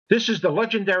This is the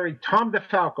legendary Tom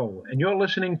DeFalco, and you're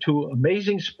listening to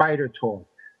Amazing Spider Talk.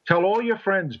 Tell all your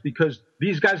friends because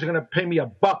these guys are going to pay me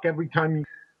 $1 every time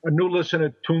a new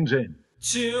listener tunes in.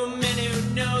 Too many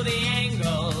who know the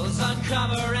angles,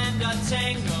 uncover and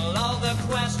untangle all the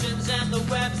questions and the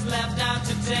webs left out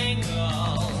to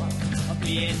tangle.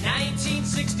 In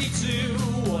 1962,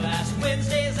 last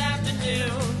Wednesday's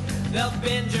afternoon, they'll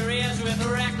bend your ears with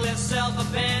reckless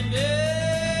self-abandon.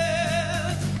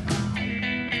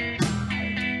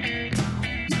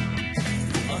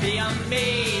 The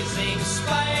amazing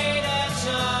Spider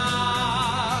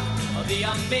Talk. The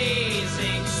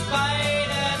amazing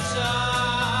Spider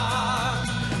Talk.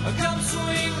 Come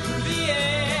swing through the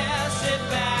air, sit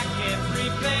back and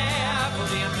prepare for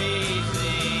the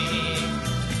amazing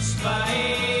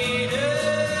Spider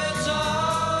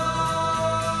Talk.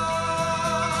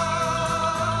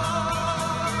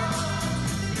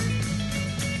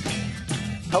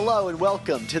 Hello and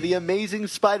welcome to the amazing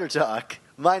Spider Talk.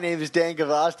 My name is Dan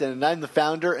Gavoston, and I'm the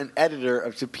founder and editor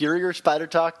of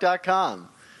SuperiorSpiderTalk.com.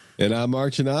 And I'm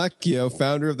Mark Ginocchio,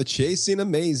 founder of the Chasing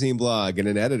Amazing blog and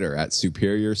an editor at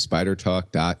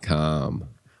SuperiorSpiderTalk.com.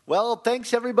 Well,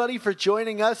 thanks everybody for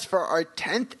joining us for our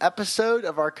 10th episode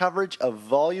of our coverage of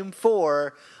Volume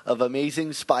 4 of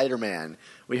Amazing Spider-Man.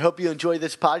 We hope you enjoy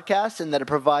this podcast and that it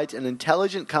provides an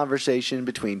intelligent conversation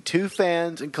between two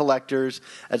fans and collectors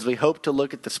as we hope to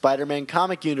look at the Spider-Man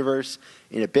comic universe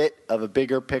in a bit of a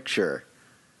bigger picture.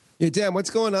 Yeah, Dan, what's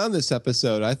going on this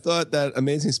episode? I thought that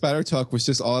Amazing Spider Talk was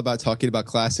just all about talking about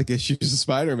classic issues of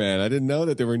Spider-Man. I didn't know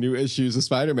that there were new issues of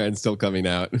Spider-Man still coming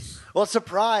out. Well,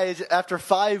 surprise, after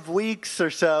 5 weeks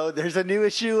or so, there's a new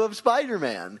issue of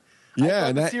Spider-Man. Yeah,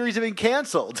 I thought the series had been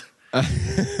canceled.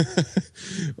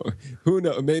 Who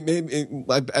knows? Maybe,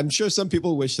 I'm sure some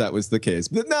people wish that was the case,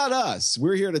 but not us.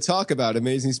 We're here to talk about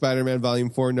Amazing Spider-Man Volume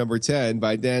 4, Number 10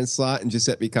 by Dan Slott and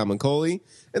Giuseppe Camuncoli,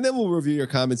 and then we'll review your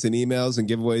comments and emails and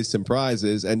give away some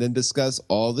prizes, and then discuss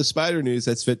all the Spider news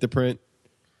that's fit to print.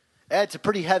 It's a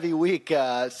pretty heavy week,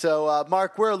 so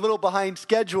Mark, we're a little behind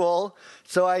schedule,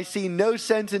 so I see no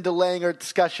sense in delaying our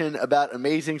discussion about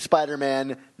Amazing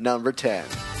Spider-Man Number 10.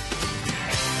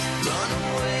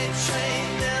 Runaway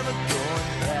train never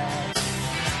going back.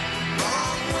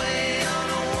 Wrong way on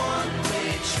a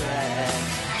one-way track.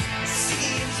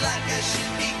 Seems like I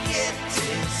should be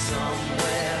getting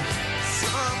somewhere.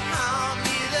 Somehow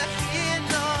neither here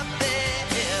nor there.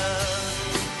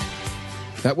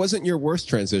 That wasn't your worst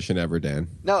transition ever, Dan.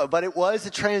 No, but it was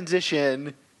a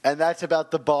transition, and that's about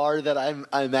the bar that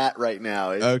I'm at right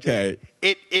now. Okay.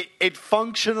 It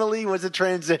functionally was a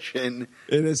transition.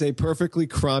 It is a perfectly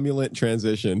cromulent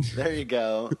transition. There you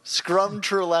go.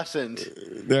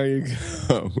 Scrumtrulescent. There you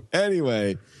go.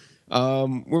 Anyway,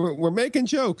 we're making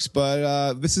jokes,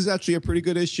 but this is actually a pretty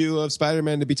good issue of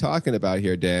Spider-Man to be talking about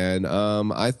here, Dan.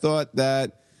 I thought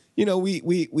that, you know,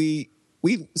 we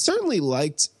certainly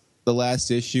liked the last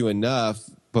issue enough,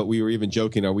 but we were even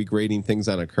joking, are we grading things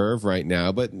on a curve right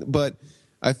now? But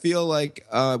I feel like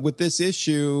with this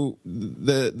issue,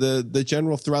 the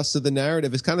general thrust of the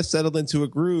narrative is kind of settled into a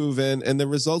groove, and the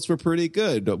results were pretty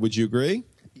good. Would you agree?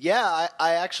 Yeah,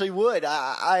 I actually would.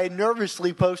 I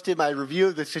nervously posted my review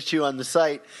of this issue on the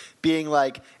site, being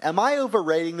like, am I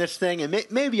overrating this thing? And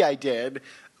maybe I did,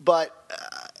 but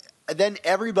then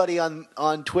everybody on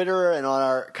Twitter and on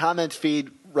our comments feed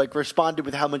responded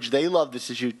with how much they love this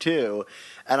issue too.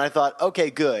 And I thought, okay,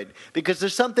 good. Because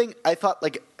there's something, I thought,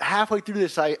 like, halfway through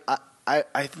this, I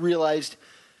realized,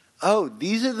 oh,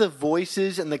 these are the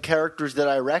voices and the characters that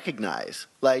I recognize.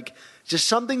 Like, just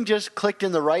something just clicked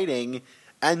in the writing,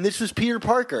 and this was Peter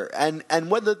Parker. And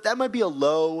whether that might be a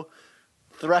low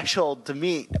threshold to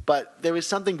meet, but there was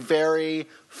something very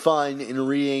fun in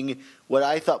reading what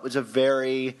I thought was a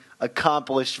very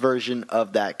accomplished version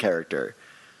of that character.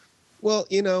 Well,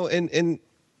 you know, and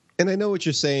I know what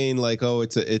you're saying, like, oh,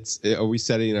 are we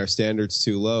setting our standards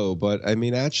too low? But I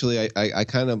mean, actually,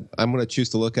 I'm going to choose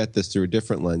to look at this through a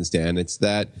different lens, Dan. It's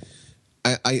that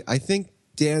I think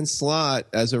Dan Slott,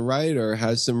 as a writer,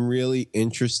 has some really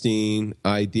interesting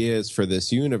ideas for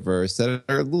this universe that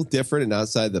are a little different and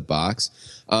outside the box.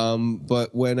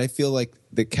 But when I feel like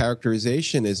the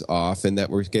characterization is off and that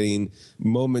we're getting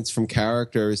moments from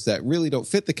characters that really don't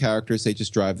fit the characters, they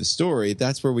just drive the story,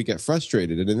 that's where we get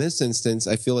frustrated. And in this instance,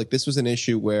 I feel like this was an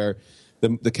issue where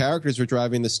the characters were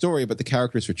driving the story, but the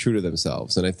characters were true to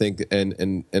themselves. And I think,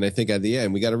 and I think at the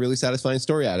end, we got a really satisfying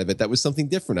story out of it. That was something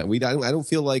different. I don't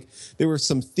feel like there were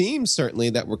some themes certainly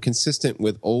that were consistent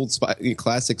with old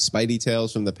classic Spidey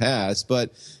tales from the past.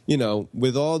 But, you know,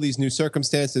 with all these new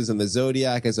circumstances and the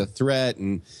Zodiac as a threat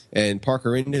and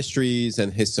Parker Industries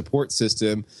and his support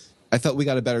system, I felt we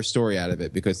got a better story out of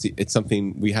it because it's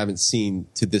something we haven't seen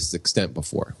to this extent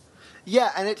before.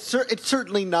 Yeah, and it's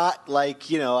certainly not like,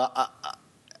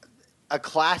 a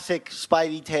classic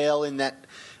Spidey tale in that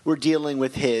we're dealing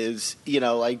with his,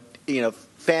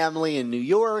 family in New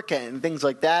York and things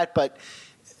like that. But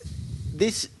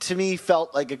this, to me,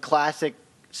 felt like a classic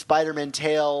Spider-Man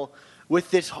tale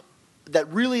with this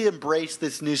that really embraced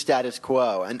this new status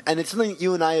quo. And it's something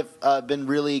you and I have been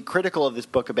really critical of this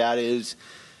book about is,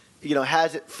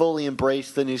 has it fully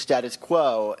embraced the new status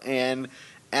quo? And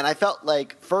I felt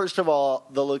like, first of all,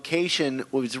 the location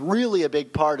was really a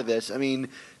big part of this. I mean,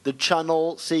 the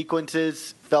Channel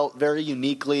sequences felt very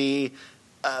uniquely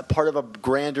part of a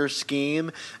grander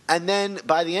scheme. And then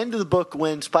by the end of the book,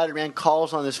 when Spider-Man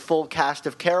calls on this full cast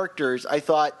of characters, I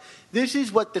thought, this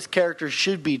is what this character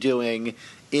should be doing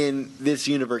in this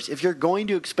universe. If you're going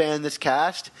to expand this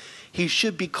cast, he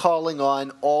should be calling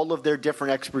on all of their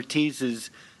different expertises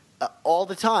all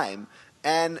the time.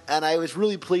 And I was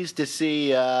really pleased to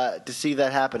see that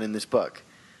happen in this book.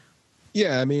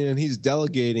 Yeah, I mean, and he's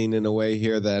delegating in a way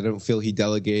here that I don't feel he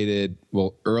delegated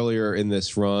earlier in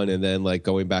this run, and then like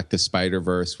going back to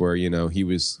Spider-Verse where he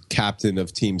was captain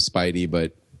of Team Spidey,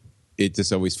 but it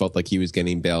just always felt like he was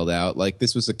getting bailed out. Like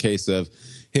this was a case of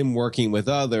him working with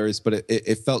others, but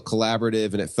it felt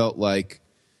collaborative, and it felt like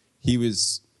he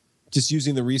was just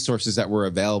using the resources that were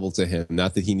available to him,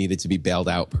 not that he needed to be bailed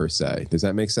out per se. Does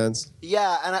that make sense?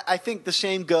 Yeah, and I think the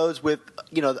same goes with,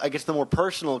 I guess the more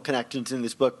personal connections in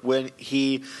this book when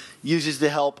he uses the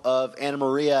help of Anna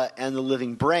Maria and the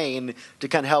Living Brain to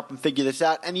kind of help him figure this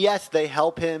out. And yes, they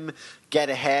help him get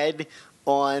ahead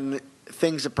on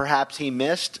things that perhaps he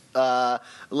missed.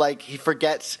 Like he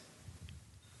forgets,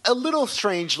 a little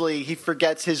strangely, he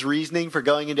forgets his reasoning for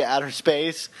going into outer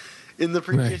space in the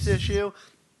previous issue.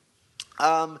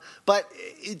 But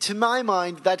to my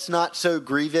mind, that's not so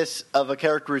grievous of a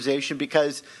characterization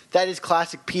because that is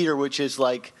classic Peter, which is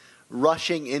like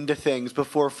rushing into things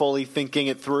before fully thinking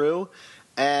it through.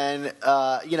 And,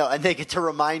 and they get to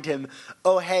remind him,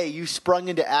 oh, hey, you sprung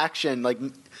into action. Like,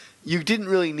 you didn't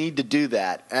really need to do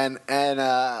that. And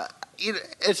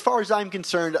as far as I'm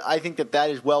concerned, I think that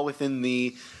is well within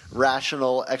the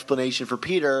rational explanation for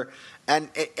Peter. And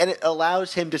it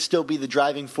allows him to still be the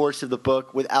driving force of the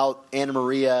book without Anna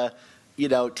Maria,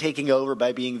 taking over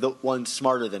by being the one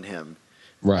smarter than him,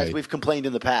 right? As we've complained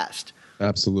in the past.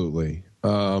 Absolutely.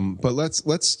 But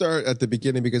let's start at the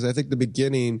beginning because I think the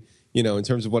beginning, in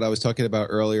terms of what I was talking about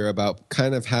earlier about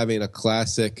kind of having a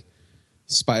classic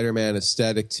Spider-Man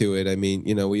aesthetic to it. I mean,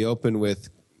 we open with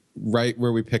right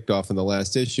where we picked off in the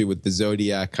last issue with the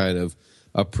Zodiac kind of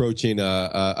approaching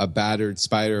a battered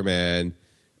Spider-Man.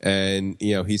 And,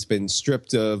 he's been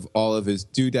stripped of all of his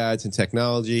doodads and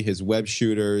technology, his web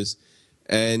shooters.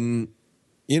 And,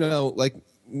 like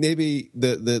maybe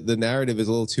the narrative is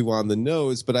a little too on the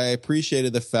nose, but I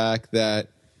appreciated the fact that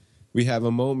we have a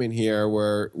moment here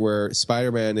where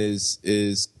Spider-Man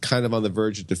is kind of on the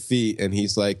verge of defeat. And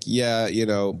he's like, yeah,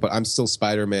 but I'm still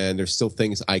Spider-Man. There's still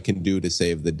things I can do to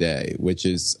save the day, which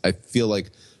is, I feel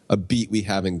like, a beat we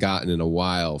haven't gotten in a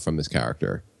while from this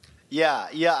character. Yeah,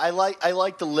 I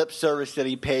like the lip service that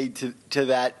he paid to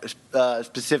that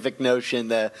specific notion.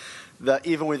 The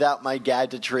even without my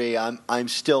gadgetry, I'm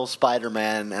still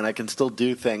Spider-Man and I can still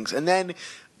do things. And then,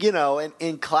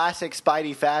 in classic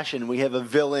Spidey fashion, we have a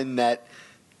villain that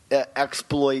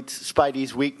exploits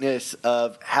Spidey's weakness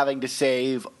of having to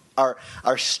save our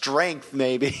strength,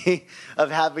 maybe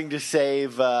of having to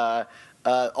save.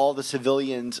 All the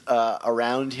civilians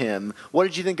around him. What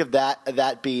did you think of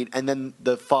that beat, and then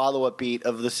the follow-up beat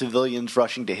of the civilians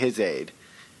rushing to his aid?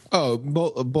 Oh,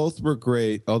 both were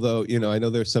great. Although I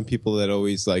know there's some people that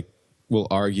always will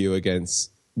argue against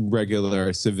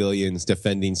regular civilians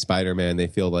defending Spider-Man. They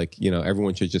feel like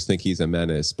everyone should just think he's a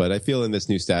menace. But I feel in this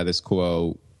new status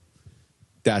quo,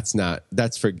 this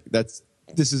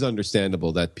is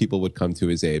understandable that people would come to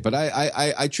his aid. But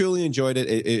I truly enjoyed it.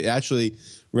 It actually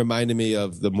reminded me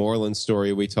of the Moreland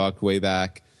story we talked way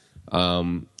back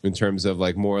in terms of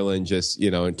Moreland just,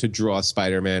 to draw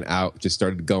Spider-Man out, just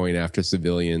started going after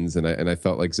civilians. And I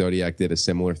felt like Zodiac did a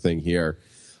similar thing here.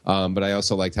 But I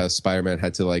also liked how Spider-Man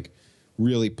had to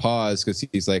really pause because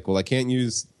he's like, well, I can't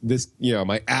use this,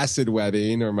 my acid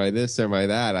webbing or my this or my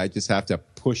that. I just have to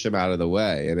push him out of the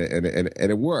way. And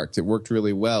it worked. It worked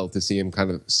really well to see him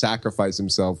kind of sacrifice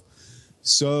himself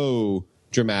so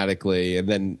dramatically, and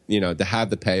then to have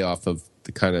the payoff of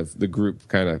the group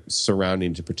kind of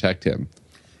surrounding to protect him.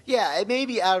 Yeah, it may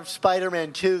be out of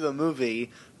Spider-Man 2, the movie,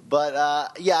 but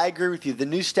I agree with you. The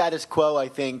new status quo, I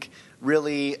think,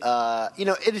 really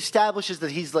it establishes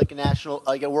that he's like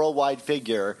a worldwide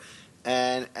figure,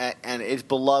 and it's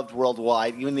beloved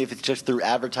worldwide, even if it's just through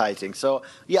advertising. So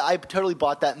yeah, I totally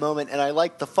bought that moment, and I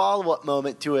like the follow-up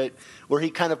moment to it where he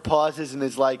kind of pauses and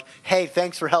is like, "Hey,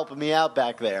 thanks for helping me out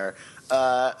back there."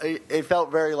 It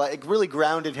felt very like it really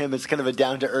grounded him as kind of a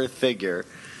down-to-earth figure.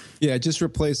 Yeah, just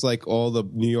replace like all the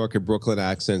New York and Brooklyn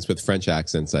accents with French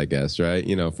accents, I guess, right?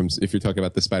 You know, from if you're talking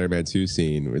about the Spider-Man 2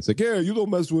 scene where it's like, yeah, you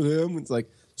don't mess with him. It's like,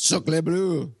 Sacre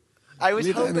bleu. I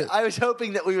was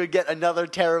hoping that we would get another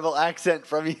terrible accent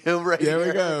from you right There here.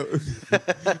 we go.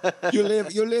 you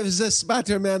leave the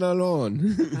Spider-Man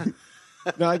alone.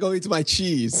 Now I go eat my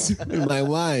cheese and my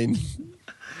wine.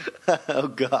 Oh,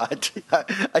 God.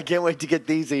 I can't wait to get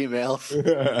these emails.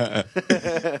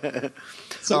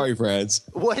 Sorry, friends.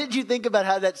 What did you think about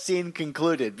how that scene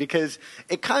concluded? Because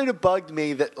it kind of bugged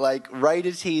me that, like, right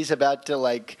as he's about to,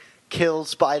 like, kill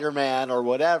Spider-Man or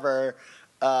whatever,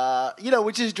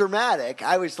 which is dramatic,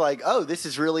 I was like, oh, this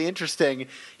is really interesting.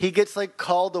 He gets, like,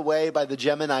 called away by the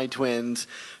Gemini twins,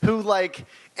 who, like,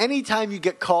 anytime you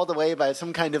get called away by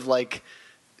some kind of, like,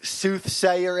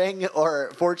 soothsayering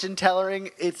or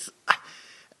fortune-telling,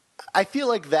 I feel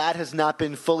like that has not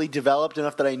been fully developed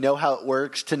enough that I know how it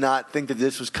works to not think that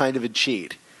this was kind of a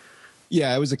cheat.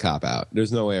 Yeah, it was a cop-out.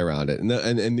 There's no way around it.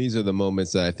 And these are the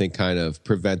moments that I think kind of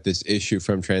prevent this issue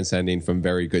from transcending from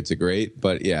very good to great.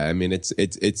 But yeah, I mean,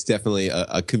 it's definitely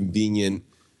a convenient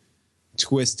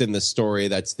twist in the story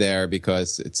that's there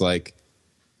because it's like,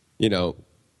 you know,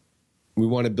 we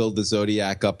want to build the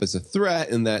Zodiac up as a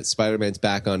threat and that Spider-Man's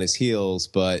back on his heels,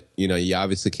 but, you know, you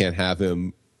obviously can't have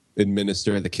him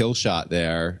administer the kill shot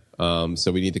there.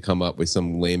 So we need to come up with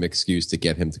some lame excuse to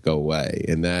get him to go away.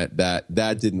 And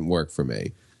that didn't work for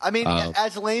me. I mean,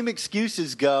 as lame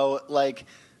excuses go, like,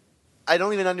 I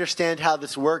don't even understand how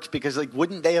this works because, like,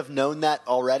 wouldn't they have known that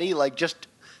already? Like, just,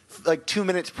 like, 2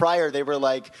 minutes prior, they were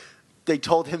like, they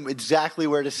told him exactly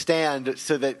where to stand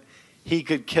so that he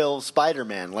could kill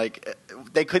Spider-Man. Like,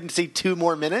 they couldn't see 2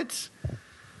 more minutes?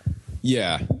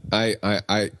 Yeah,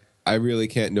 I really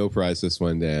can't no prize this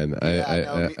one, Dan.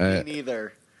 Me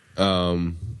neither.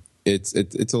 It's a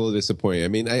little disappointing. I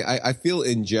mean, I feel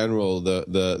in general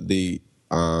the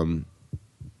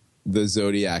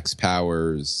Zodiac's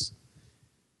powers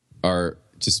are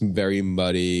just very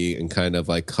muddy and kind of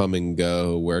like come and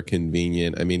go where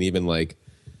convenient. I mean, even like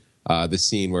the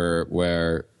scene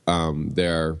where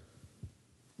they're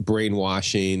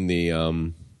brainwashing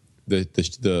the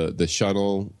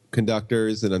shuttle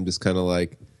conductors, and I'm just kind of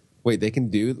like, wait, they can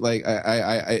do like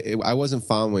I wasn't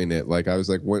following it. Like I was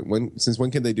like, since when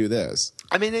can they do this?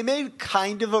 I mean, they made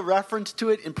kind of a reference to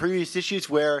it in previous issues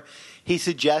where he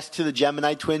suggests to the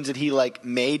Gemini twins that he like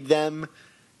made them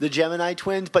the Gemini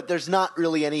twins, but there's not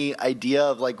really any idea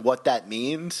of like what that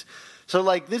means. So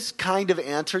like this kind of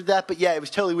answered that, but yeah, it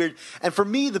was totally weird. And for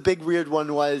me, the big weird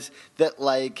one was that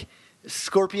like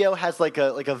Scorpio has like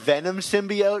a Venom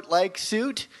symbiote like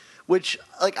suit. Which,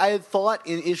 like, I had thought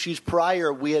in issues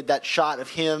prior, we had that shot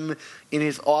of him in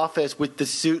his office with the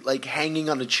suit, like, hanging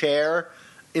on a chair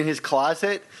in his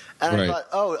closet. And right. I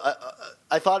thought,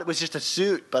 I thought it was just a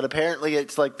suit, but apparently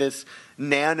it's like this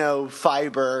nano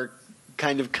fiber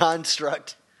kind of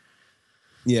construct.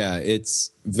 Yeah,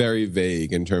 it's very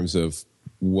vague in terms of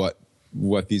what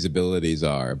these abilities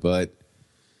are. But,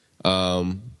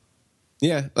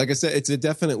 yeah, like I said, it's a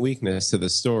definite weakness to the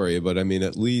story. But, I mean,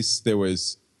 at least there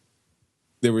was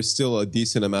still a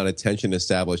decent amount of tension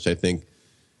established, I think,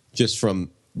 just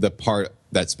from the part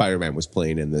that Spider-Man was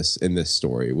playing in this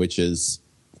story, which is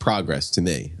progress to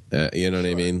me. You know what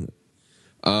I mean?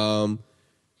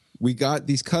 We got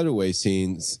these cutaway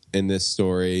scenes in this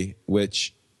story,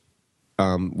 which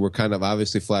were kind of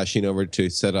obviously flashing over to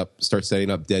start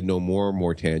setting up Dead No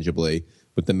more tangibly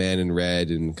with the Man in Red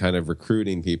and kind of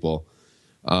recruiting people.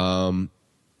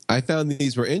 I found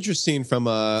these were interesting from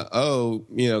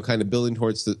kind of building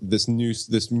towards this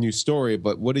new story.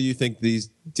 But what do you think these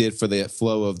did for the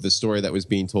flow of the story that was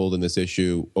being told in this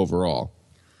issue overall?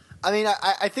 I mean,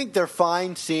 I think they're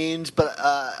fine scenes, but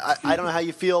I don't know how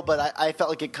you feel, but I felt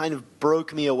like it kind of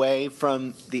broke me away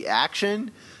from the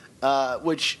action,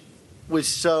 which was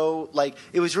so like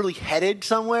it was really headed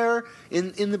somewhere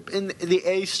in the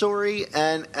A story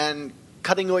and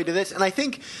cutting away to this, and I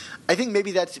think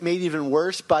maybe that's made even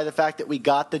worse by the fact that we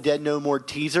got the Dead No More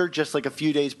teaser just like a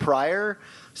few days prior.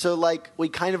 So like we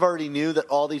kind of already knew that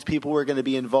all these people were going to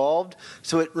be involved.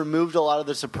 So it removed a lot of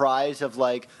the surprise of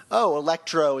like, oh,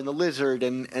 Electro and the Lizard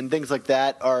and things like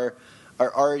that are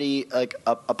already like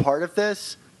a part of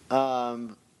this.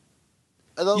 Although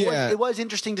it was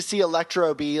interesting to see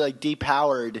Electro be like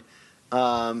depowered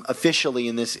officially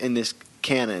in this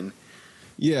canon.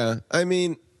 Yeah, I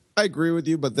mean, I agree with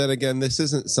you, but then again, this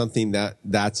isn't something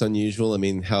that's unusual. I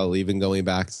mean, hell, even going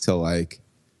back to like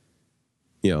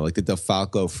the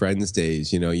DeFalco Friends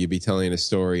days, you'd be telling a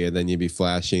story and then you'd be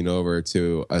flashing over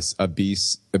to a B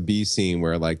scene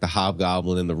where like the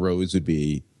Hobgoblin and the Rose would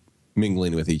be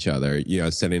mingling with each other,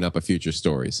 setting up a future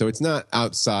story. So it's not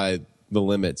outside the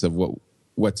limits of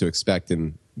what to expect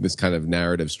in this kind of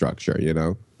narrative structure,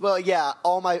 Well, yeah,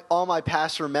 all my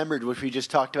past remembered, which we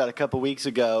just talked about a couple weeks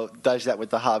ago, does that with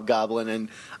the Hobgoblin, and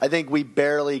I think we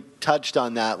barely touched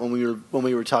on that when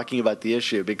we were talking about the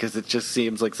issue because it just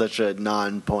seems like such a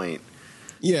non-point.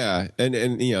 Yeah, and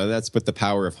that's but the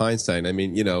power of hindsight. I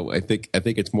mean, I think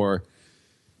it's more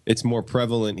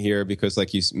prevalent here because,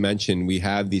 like you mentioned, we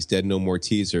have these Dead No More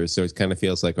teasers, so it kind of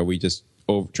feels like, are we just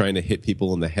trying to hit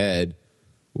people in the head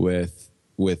with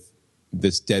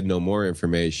this Dead No More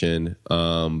information?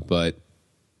 But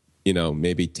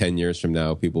maybe 10 years from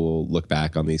now, people will look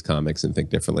back on these comics and think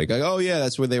differently. Like, oh yeah,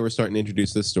 that's where they were starting to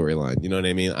introduce this storyline. You know what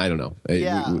I mean? I don't know.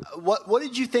 Yeah. What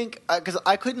did you think? Because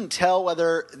I couldn't tell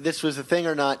whether this was a thing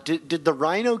or not. Did the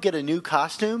Rhino get a new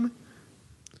costume?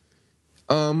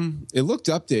 It looked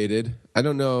updated. I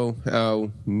don't know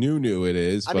how new it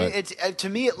is. I mean, to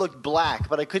me it looked black,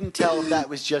 but I couldn't tell if that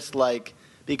was just like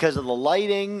because of the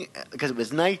lighting, because it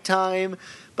was nighttime.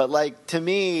 But like to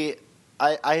me,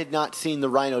 I had not seen the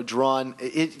Rhino drawn.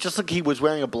 It just looked like he was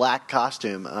wearing a black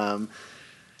costume.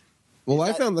 Well,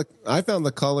 I found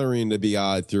the coloring to be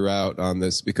odd throughout on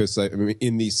this because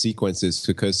in these sequences,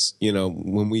 because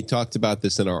when we talked about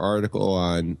this in our article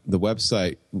on the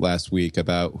website last week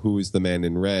about who is the man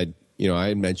in red, I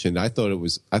had mentioned I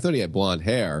thought he had blonde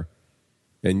hair,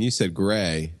 and you said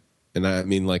gray, and I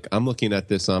mean like I'm looking at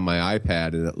this on my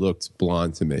iPad and it looked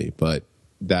blonde to me, but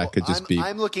that could just be.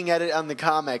 I'm looking at it on the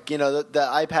comic. The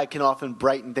iPad can often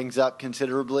brighten things up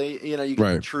considerably. You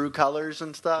get true colors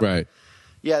and stuff. Right.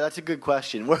 Yeah, that's a good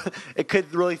question. It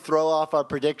could really throw off our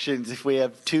predictions if we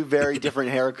have two very different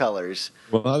hair colors.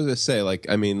 Well, I was going to say,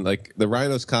 the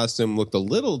Rhino's costume looked a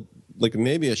little, like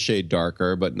maybe a shade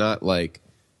darker, but not like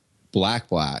black.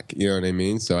 You know what I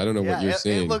mean? So I don't know what you're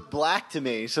seeing. It looked black to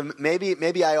me. So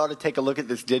maybe I ought to take a look at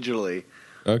this digitally.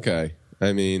 Okay.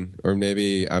 I mean, or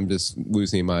maybe I'm just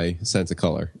losing my sense of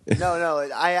color. No,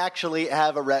 I actually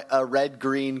have a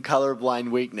red-green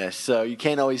colorblind weakness, so you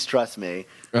can't always trust me.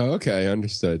 Oh, okay,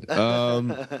 understood.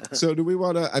 So do we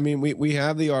want to, I mean, we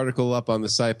have the article up on the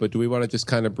site, but do we want to just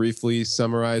kind of briefly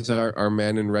summarize our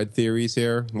Man in Red theories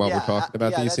here while we're talking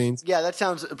about these scenes? Yeah, that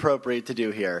sounds appropriate to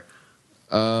do here.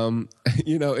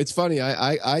 It's funny.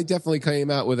 I definitely came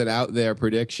out with an out there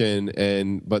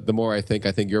prediction, but the more I think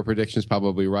your prediction is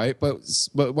probably right. But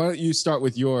why don't we start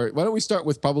with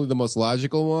probably the most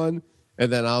logical one,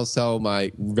 and then I'll tell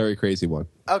my very crazy one.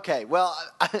 Okay. Well,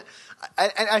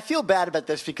 I feel bad about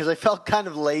this because I felt kind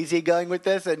of lazy going with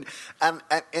this, and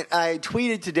I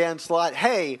tweeted to Dan Slott,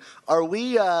 "Hey, are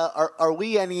we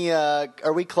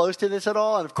close to this at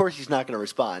all?" And of course, he's not going to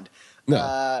respond.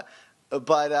 No.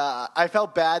 But I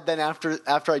felt bad then after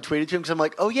I tweeted to him because I'm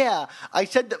like, oh yeah, I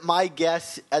said that my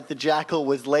guess at the Jackal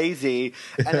was lazy,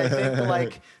 and I think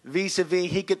like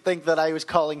vis-a-vis he could think that I was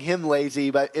calling him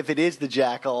lazy, but if it is the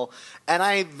Jackal, and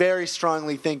I very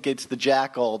strongly think it's the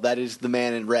Jackal that is the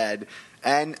Man in Red,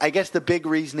 and I guess the big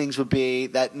reasonings would be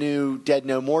that new Dead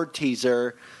No More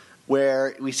teaser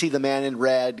where we see the Man in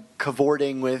Red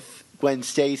cavorting with Gwen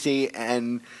Stacy,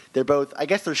 and they're both, I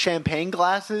guess they're champagne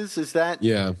glasses. Is that?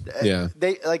 Yeah.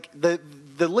 They like the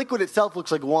liquid itself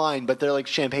looks like wine, but they're like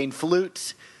champagne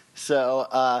flutes.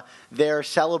 So they're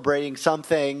celebrating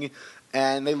something,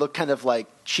 and they look kind of like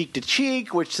cheek to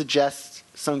cheek, which suggests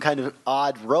some kind of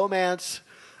odd romance.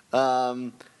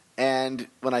 And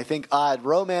when I think odd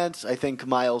romance, I think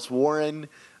Miles Warren,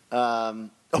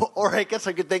 or I guess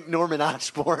I could think Norman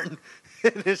Osborn.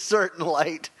 In a certain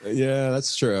light. Yeah,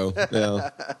 that's true.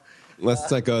 Yeah. Let's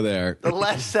not go there. The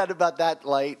less said about that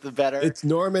light, the better. It's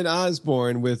Norman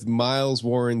Osborn with Miles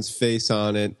Warren's face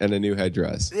on it and a new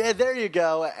headdress. Yeah, there you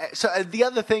go. So the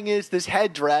other thing is this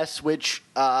headdress, which,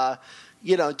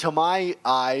 to my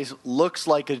eyes, looks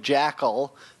like a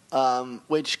jackal,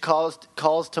 which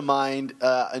calls to mind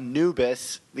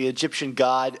Anubis, the Egyptian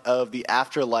god of the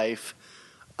afterlife.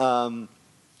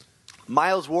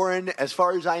 Miles Warren, as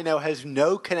far as I know, has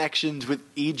no connections with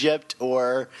Egypt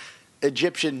or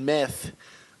Egyptian myth,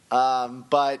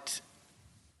 but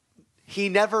he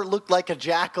never looked like a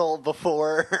jackal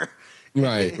before.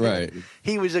 Right.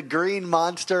 He was a green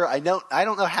monster. I don't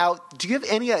know how. Do you have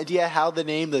any idea how the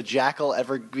name the Jackal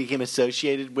ever became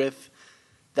associated with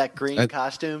that green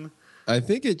costume? I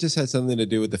think it just had something to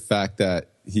do with the fact that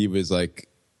he was like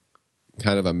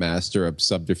kind of a master of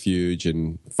subterfuge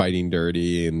and fighting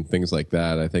dirty and things like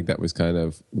that. I think that was kind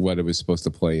of what it was supposed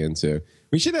to play into.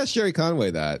 We should ask Sherry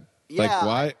Conway that. Yeah,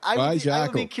 like, why Jackal? I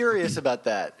would be curious about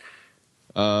that.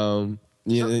 I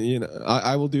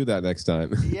will do that next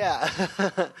time. Yeah.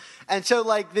 And so,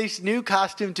 like, this new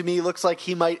costume to me looks like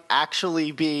he might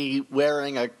actually be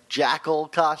wearing a Jackal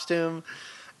costume.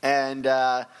 And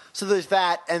so there's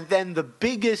that. And then the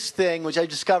biggest thing, which I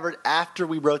discovered after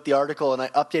we wrote the article and I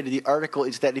updated the article,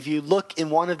 is that if you look in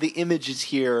one of the images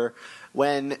here,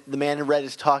 when the man in red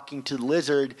is talking to the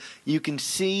lizard, you can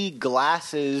see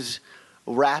glasses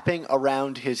wrapping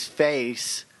around his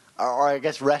face, or I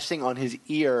guess resting on his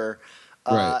ear.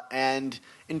 Right. And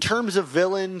in terms of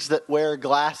villains that wear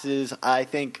glasses, I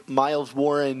think Miles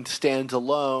Warren stands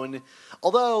alone.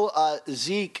 Although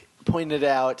Zeke pointed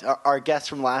out, our guest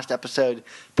from last episode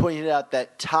pointed out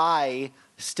that Ty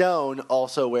Stone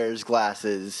also wears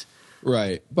glasses.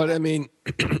 Right. But I mean,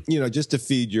 just to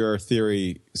feed your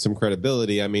theory some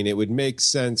credibility, I mean, it would make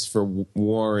sense for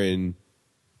Warren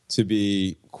to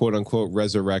be quote unquote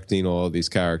resurrecting all of these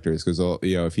characters, because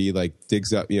if he like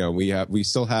digs up, we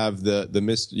still have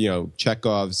the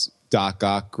Chekhov's Doc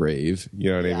Ock grave,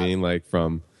 you know what I mean, like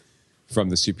from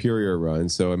the Superior run.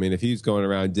 So I mean, if he's going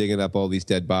around digging up all these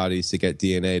dead bodies to get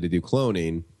DNA to do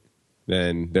cloning,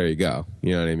 then there you go,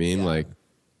 you know what I mean? Yeah.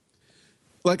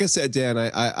 Like I said, Dan,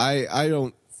 I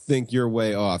don't think you're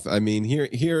way off. I mean,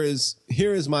 here is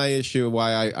my issue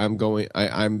why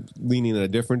I'm leaning in a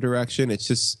different direction. It's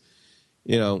just,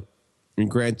 and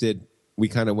granted, we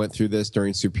kind of went through this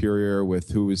during Superior with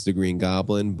who was the Green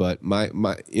Goblin, but my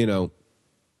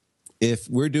if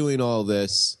we're doing all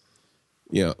this,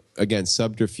 again,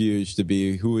 subterfuge to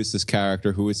be who is this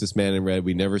character, who is this man in red,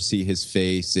 we never see his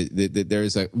face.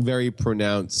 There's a very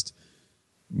pronounced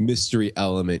mystery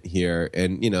element here,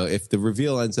 and if the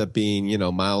reveal ends up being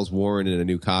Miles Warren in a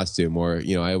new costume, or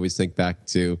I always think back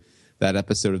to that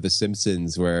episode of The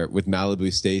Simpsons where with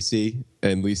Malibu Stacy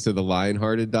and Lisa the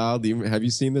Lion-Hearted doll. Have you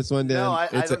seen this one, Dan? No, I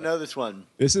don't know this one.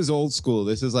 This is old school.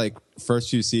 This is like first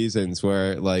few seasons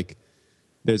where like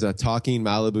there's a talking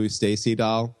Malibu Stacy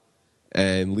doll,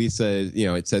 and Lisa,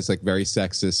 it says like very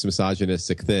sexist,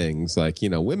 misogynistic things like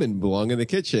women belong in the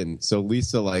kitchen. So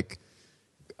Lisa like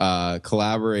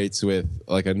collaborates with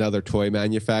like another toy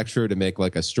manufacturer to make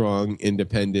like a strong,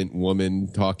 independent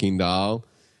woman talking doll,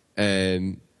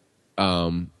 and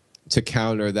to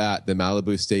counter that, the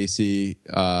Malibu Stacy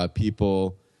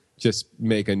people just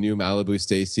make a new Malibu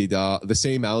Stacy doll, the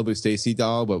same Malibu Stacy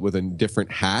doll, but with a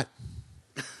different hat.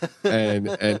 and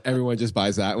everyone just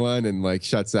buys that one and like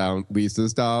shuts down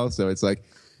Lisa's doll. So it's like,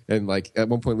 and like at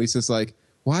one point Lisa's like,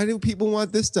 why do people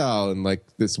want this doll? And like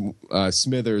this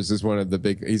Smithers is one of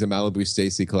the he's a Malibu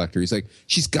Stacy collector. He's like,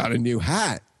 she's got a new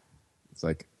hat. It's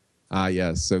like,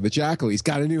 yes. So the Jackal, he's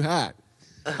got a new hat.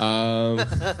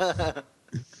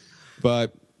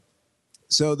 But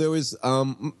so there was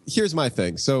here's my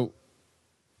thing. So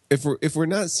if we're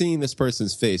not seeing this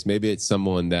person's face, maybe it's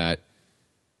someone that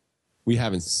we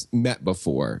haven't met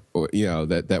before, or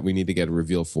that we need to get a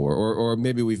reveal for, or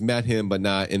maybe we've met him but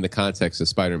not in the context of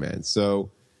Spider-Man. So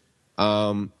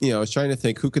I was trying to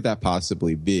think, who could that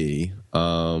possibly be?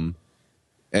 And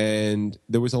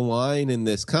there was a line in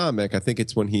this comic, I think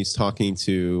it's when he's talking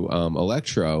to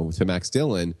Electro, to Max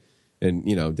Dillon, and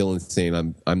Dillon's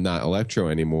saying, I'm not Electro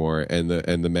anymore, and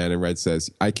the man in red says,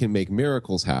 I can make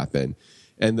miracles happen.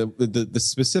 And the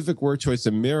specific word choice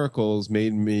of miracles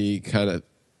made me kind of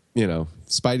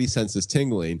Spidey senses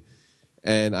tingling,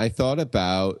 and I thought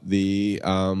about the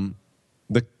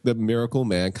Miracle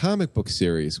Man comic book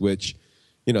series, which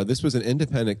this was an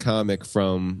independent comic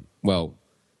from, well,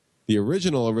 the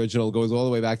original goes all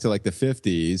the way back to like the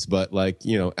 50s, but like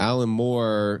Alan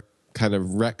Moore kind of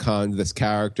retconned this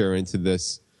character into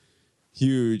this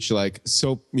huge like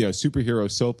superhero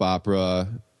soap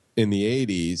opera in the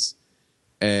 80s.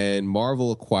 And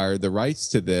Marvel acquired the rights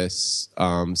to this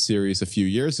series a few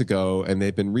years ago, and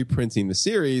they've been reprinting the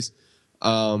series,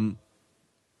 but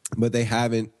they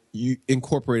haven't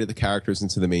incorporated the characters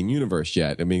into the main universe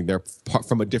yet. I mean, they're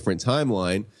from a different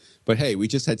timeline, but hey, we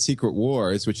just had Secret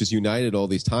Wars, which has united all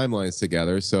these timelines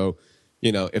together. So,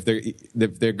 if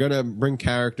they're gonna bring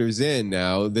characters in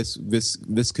now, this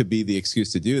could be the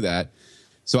excuse to do that.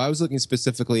 So I was looking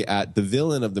specifically at the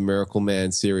villain of the Miracle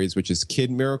Man series, which is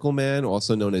Kid Miracle Man,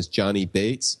 also known as Johnny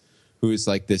Bates, who is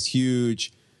like this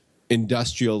huge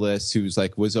industrialist who's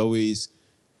like was always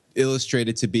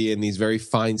illustrated to be in these very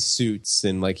fine suits,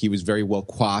 and like he was very well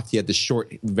coiffed. He had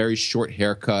the very short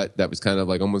haircut that was kind of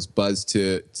like almost buzzed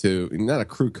to not a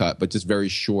crew cut, but just very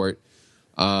short.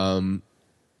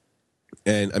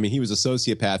 And I mean, he was a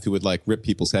sociopath who would like rip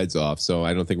people's heads off. So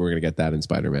I don't think we're going to get that in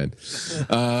Spider-Man.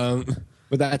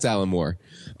 But that's Alan Moore.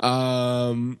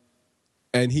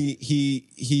 And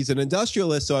he's an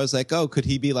industrialist. So I was like, oh, could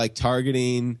he be like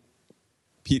targeting,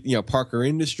 Parker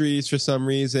Industries for some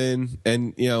reason?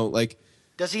 And, like,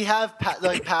 does he have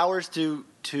powers to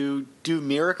do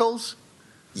miracles?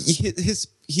 He's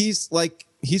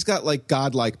got like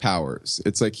godlike powers.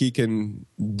 It's like he can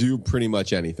do pretty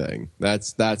much anything.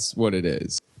 That's what it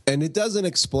is. And it doesn't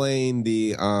explain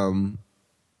the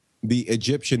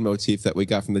Egyptian motif that we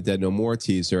got from the Dead No More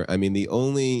teaser. I mean, the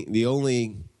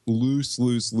only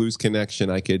loose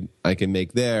connection I can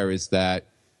make there is that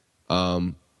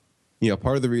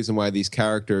part of the reason why these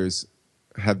characters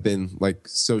have been like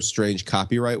so strange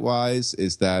copyright wise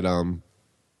is that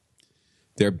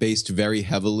they're based very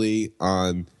heavily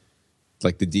on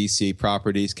like the DC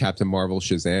properties, Captain Marvel,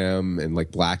 Shazam, and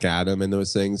like Black Adam and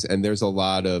those things. And there's a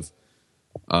lot of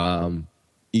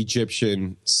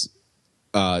Egyptian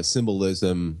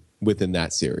symbolism within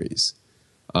that series.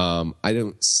 I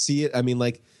don't see it. I mean,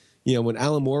 like, when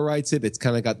Alan Moore writes it, it's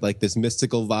kind of got like this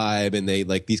mystical vibe, and they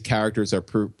like these characters are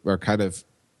kind of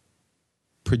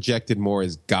projected more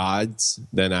as gods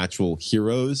than actual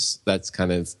heroes. That's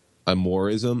kind of a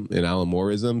Mooreism, an Alan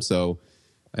Mooreism. So,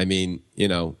 I mean,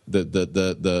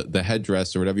 the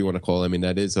headdress or whatever you want to call it, I mean,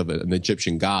 that is of an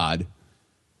Egyptian god.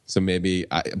 So maybe,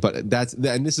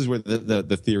 and this is where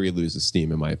the theory loses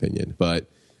steam, in my opinion. But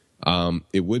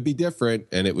it would be different,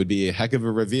 and it would be a heck of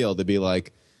a reveal to be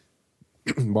like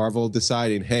Marvel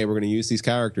deciding, hey, we're going to use these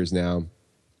characters now,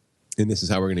 and this is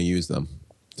how we're going to use them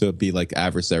to be like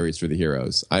adversaries for the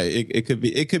heroes. It could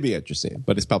be interesting,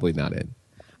 but it's probably not it.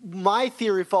 My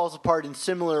theory falls apart in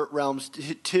similar realms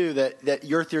too. That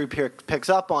your theory picks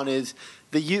up on is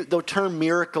the term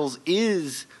miracles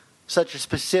is such a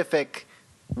specific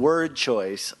word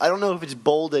choice. I don't know if it's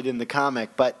bolded in the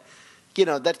comic, but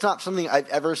that's not something I've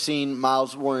ever seen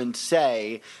Miles Warren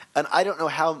say, and I don't know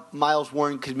how Miles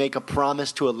Warren could make a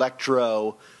promise to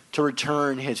Electro to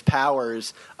return his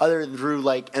powers other than through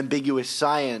like ambiguous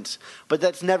science, but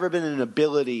that's never been an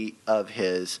ability of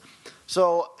his.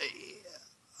 So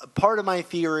part of my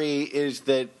theory is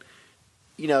that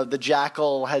the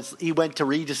Jackal he went to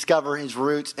rediscover his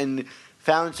roots and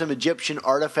found some Egyptian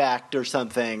artifact or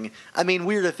something. I mean,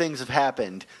 weirder things have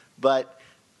happened, but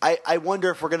I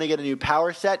wonder if we're going to get a new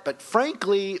power set. But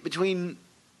frankly, between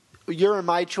your and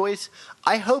my choice,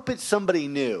 I hope it's somebody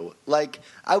new. Like,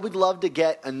 I would love to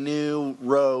get a new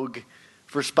rogue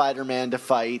for Spider-Man to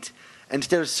fight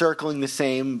instead of circling the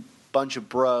same bunch of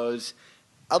bros.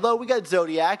 Although we got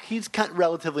Zodiac, he's kind of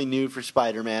relatively new for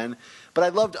Spider-Man. But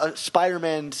I'd love a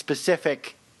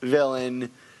Spider-Man-specific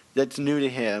villain that's new to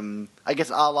him. I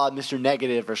guess a la Mr.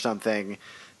 Negative or something,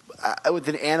 with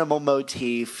an animal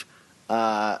motif.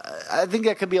 I think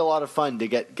that could be a lot of fun to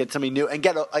get something new and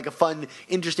get a fun,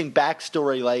 interesting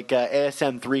backstory like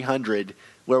ASM 300,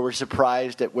 where we're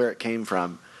surprised at where it came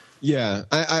from. Yeah,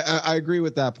 I agree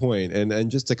with that point. And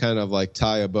just to kind of like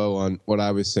tie a bow on what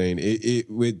I was saying,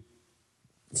 it would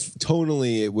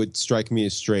tonally, it would strike me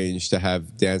as strange to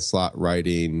have Dan Slott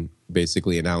writing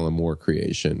basically an Alan Moore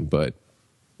creation, but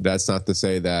that's not to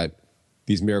say that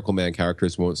these Miracle Man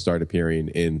characters won't start appearing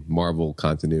in Marvel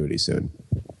continuity soon.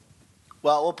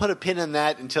 Well, we'll put a pin in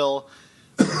that until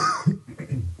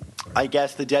I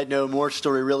guess the Dead No More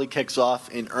story really kicks off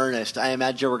in earnest. I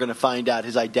imagine we're going to find out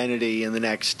his identity in the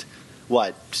next,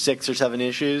 6 or 7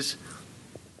 issues?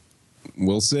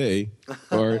 We'll see.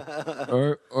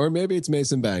 Or maybe it's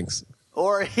Mason Banks.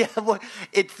 Or,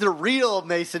 it's the real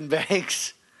Mason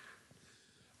Banks.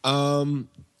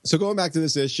 So going back to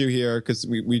this issue here, because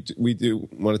we do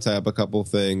want to tie up a couple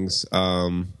things.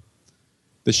 The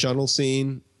shuttle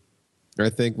scene, I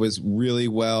think, was really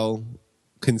well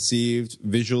conceived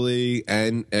visually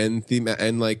and theme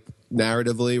and like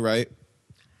narratively, right?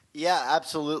 Yeah,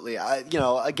 absolutely.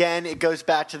 Again, it goes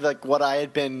back to like what I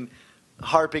had been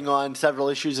harping on several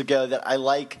issues ago, that I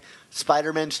like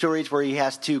Spider-Man stories where he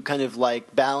has to kind of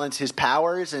like balance his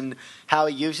powers and how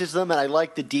he uses them, and I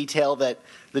like the detail that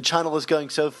the tunnel is going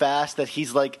so fast that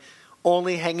he's like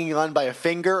only hanging on by a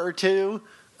finger or two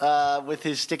with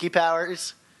his sticky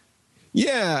powers.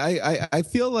 Yeah, I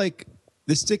feel like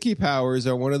the sticky powers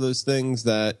are one of those things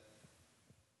that,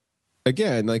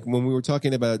 again, like when we were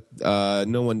talking about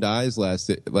No One Dies last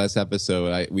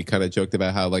episode, we kind of joked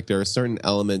about how like there are certain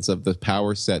elements of the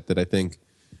power set that I think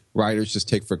writers just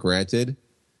take for granted.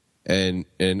 And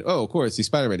of course, he's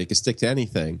Spider-Man, he can stick to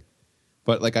anything.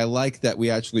 But like I like that we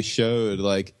actually showed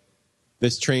like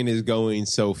this train is going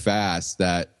so fast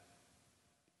that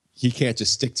he can't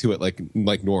just stick to it like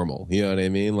normal. You know what I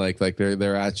mean? Like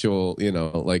they're actual. You know,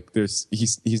 like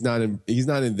he's not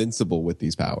invincible with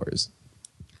these powers.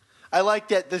 I like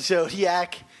that the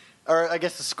Zodiac, or I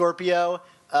guess the Scorpio,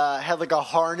 had like a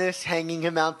harness hanging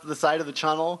him out to the side of the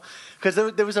tunnel. Because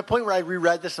there was a point where I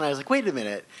reread this and I was like, wait a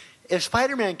minute. If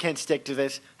Spider-Man can't stick to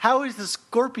this, how is the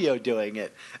Scorpio doing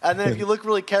it? And then if you look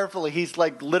really carefully, he's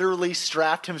like literally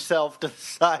strapped himself to the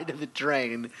side of the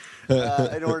train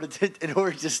in order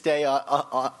to stay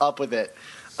up with it.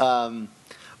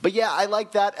 But yeah, I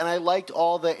liked that, and I liked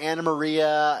all the Anna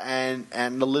Maria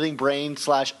and the Living Brain /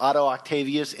 Otto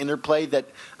Octavius interplay that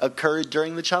occurred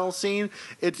during the tunnel scene.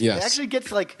 It actually gets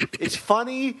like, it's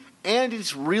funny and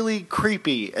it's really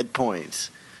creepy at points.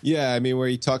 Yeah, I mean, where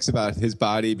he talks about his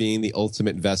body being the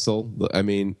ultimate vessel. I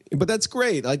mean, but that's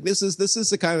great. Like this is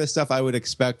the kind of stuff I would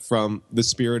expect from the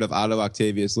spirit of Otto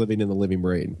Octavius living in the Living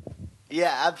Brain.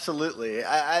 Yeah, absolutely.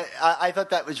 I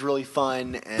thought that was really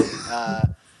fun, and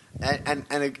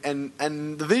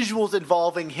the visuals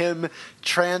involving him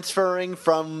transferring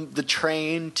from the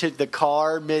train to the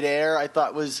car midair, I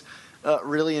thought was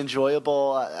really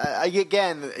enjoyable.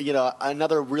 Again, you know,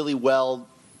 another really well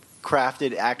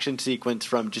crafted action sequence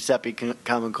from Giuseppe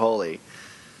Camuncoli.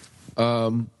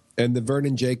 And the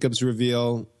Vernon Jacobs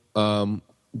reveal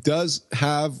does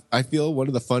have, I feel, one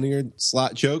of the funnier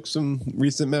Slott jokes from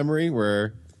recent memory,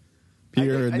 where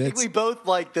Peter admits, I think we both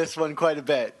like this one quite a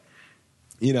bit.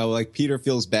 You know, like Peter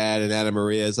feels bad, and Anna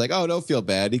Maria is like, "Oh, don't feel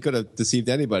bad. He could have deceived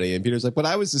anybody." And Peter's like, "But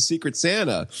I was the Secret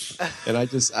Santa," and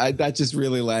that just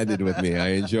really landed with me. I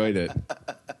enjoyed it.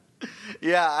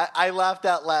 Yeah, I laughed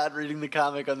out loud reading the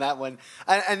comic on that one.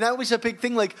 And that was a big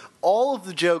thing. Like, all of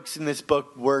the jokes in this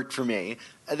book worked for me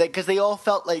because they all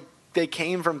felt like they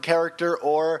came from character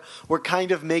or were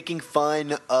kind of making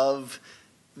fun of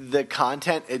the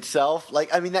content itself.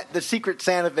 Like, I mean, the Secret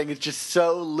Santa thing is just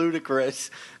so ludicrous.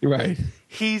 Right.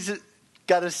 He's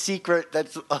got a secret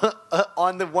that's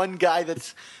on the one guy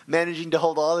that's managing to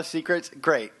hold all the secrets.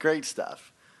 Great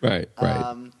stuff. Right.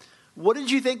 What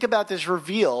did you think about this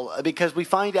reveal? Because we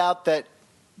find out that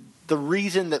the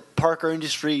reason that Parker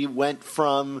Industry went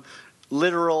from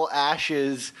literal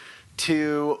ashes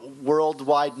to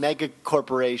worldwide mega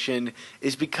corporation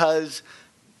is because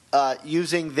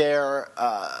using their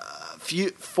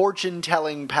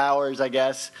fortune-telling powers, I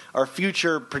guess, or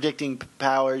future-predicting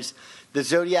powers, the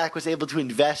Zodiac was able to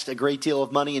invest a great deal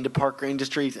of money into Parker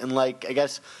Industries and, like, I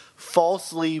guess,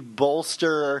 falsely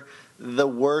bolster the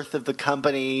worth of the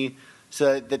company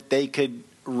so that they could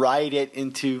ride it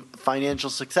into financial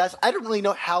success. I don't really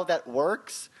know how that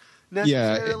works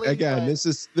necessarily. Yeah, again, this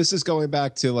is going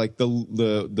back to like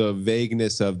the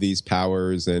vagueness of these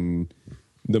powers and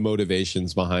the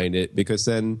motivations behind it, because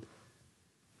then,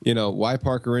 you know, why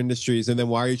Parker Industries, and then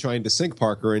why are you trying to sink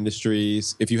Parker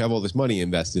Industries if you have all this money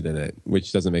invested in it,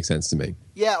 which doesn't make sense to me.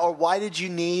 Yeah, or why did you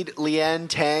need Lian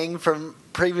Tang from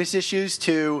previous issues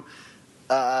to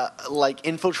like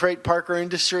infiltrate Parker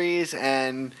Industries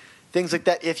and things like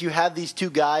that if you have these two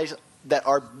guys that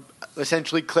are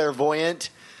essentially clairvoyant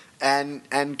and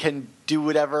can do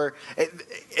whatever?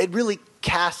 It really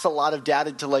casts a lot of doubt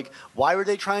into, like, why were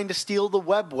they trying to steal the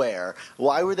webware?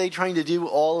 Why were they trying to do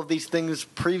all of these things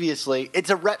previously? It's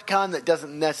a retcon that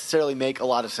doesn't necessarily make a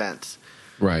lot of sense.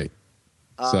 Right.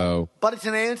 But it's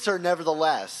an answer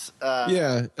nevertheless.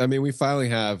 Yeah, I mean, we finally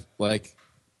have, like,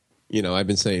 you know, I've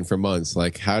been saying for months,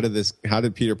 like, how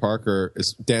did Peter Parker,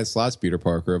 Dan Slott's Peter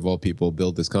Parker of all people,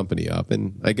 build this company up?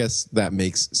 And I guess that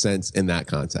makes sense in that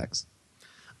context.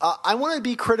 I want to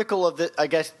be critical of the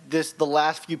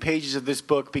last few pages of this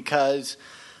book, because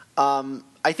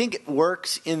I think it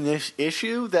works in this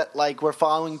issue that, like, we're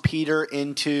following Peter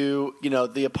into, you know,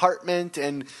 the apartment,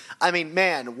 and I mean,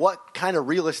 man, what kind of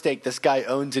real estate this guy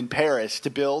owns in Paris to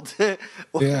build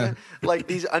like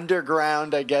these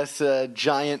underground, I guess,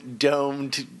 giant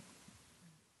domed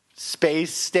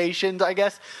space stations, I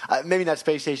guess. Maybe not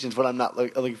space stations, what I'm not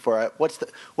looking for.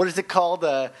 What is it called?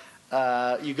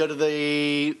 You go to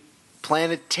the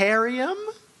planetarium?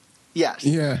 Yes.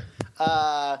 Yeah.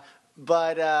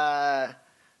 But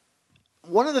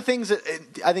one of the things that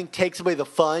I think takes away the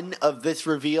fun of this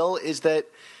reveal is that,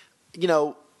 you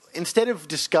know, instead of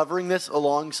discovering this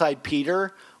alongside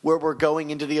Peter, where we're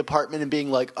going into the apartment and being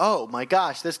like, oh my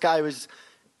gosh, this guy was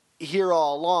here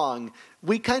all along,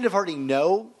 we kind of already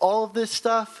know all of this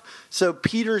stuff. So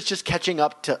Peter's just catching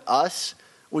up to us,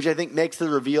 which I think makes the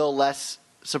reveal less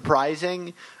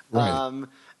surprising. Right.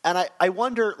 And I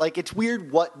wonder, like, it's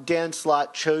weird what Dan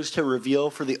Slott chose to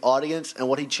reveal for the audience and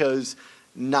what he chose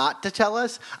not to tell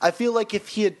us. I feel like if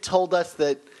he had told us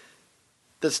that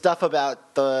the stuff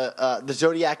about the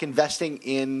Zodiac investing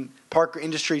in Parker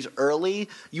Industries early,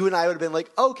 you and I would have been like,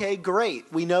 okay,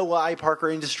 great. We know why Parker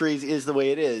Industries is the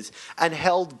way it is, and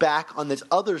held back on this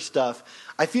other stuff.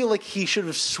 I feel like he should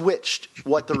have switched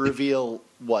what the reveal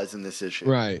was in this issue.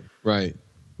 Right.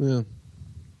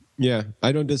 Yeah,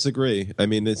 I don't disagree. I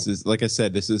mean, this is, like I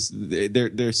said,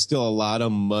 there's still a lot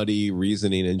of muddy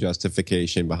reasoning and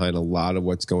justification behind a lot of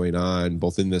what's going on,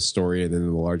 both in this story and in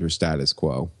the larger status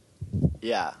quo.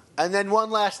 Yeah. And then one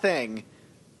last thing.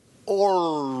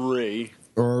 Ori,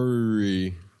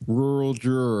 rural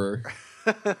juror.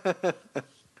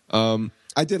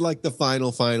 I did like the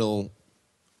final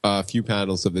few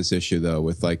panels of this issue, though,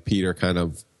 with like Peter kind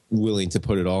of willing to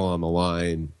put it all on the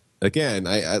line. Again,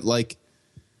 I like,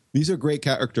 these are great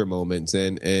character moments,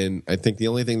 and I think the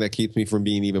only thing that keeps me from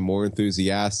being even more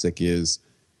enthusiastic is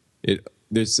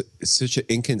there's such an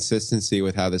inconsistency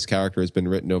with how this character has been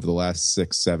written over the last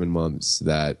 6-7 months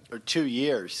that, or 2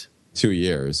 years. 2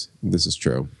 years. This is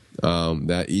true.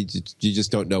 That you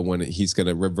just don't know when he's going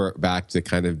to revert back to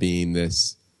kind of being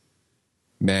this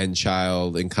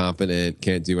man-child, incompetent,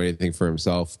 can't do anything for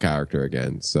himself character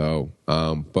again. So,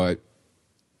 but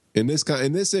in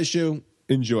this issue,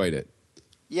 enjoyed it.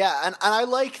 Yeah, and I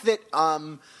like that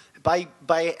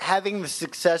by having the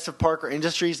success of Parker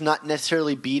Industries not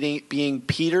necessarily being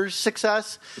Peter's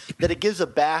success, that it gives a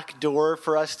back door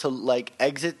for us to like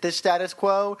exit this status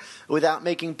quo without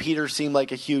making Peter seem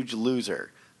like a huge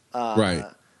loser. Right.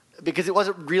 Because it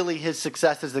wasn't really his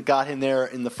successes that got him there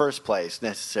in the first place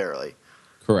necessarily.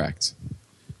 Correct.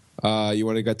 You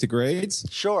want to get to grades?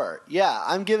 Sure. Yeah,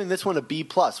 I'm giving this one a B+.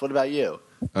 What about you?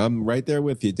 I'm right there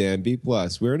with you, Dan. B+.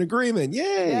 We're in agreement.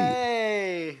 Yay!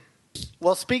 Yay!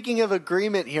 Well, speaking of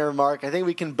agreement here, Mark, I think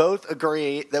we can both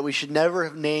agree that we should never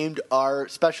have named our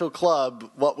special club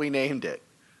what we named it.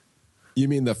 You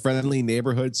mean the Friendly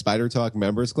Neighborhood Spider Talk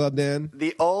Members Club, Dan?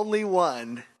 The only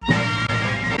one.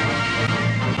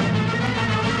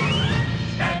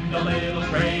 Stand a little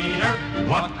straighter,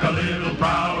 walk a little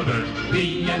prouder,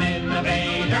 be an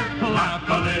innovator, laugh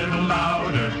a little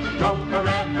louder, go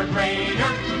forever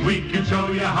greater. We can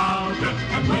show you how to.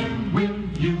 And when will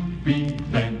you be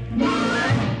then?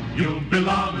 You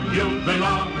belong to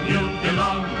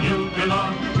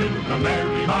the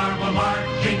Merry Marvel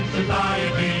Marching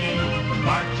Society.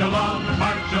 March along to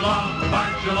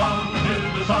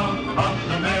the song of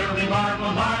the Merry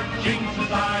Marvel Marching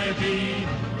Society.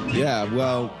 Yeah,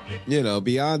 well,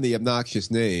 beyond the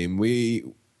obnoxious name, we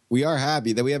are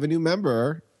happy that we have a new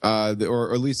member,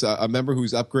 or at least a member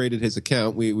who's upgraded his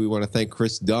account. We want to thank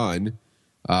Chris Dunn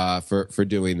for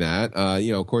doing that.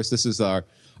 Of course, this is our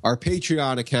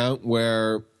Patreon account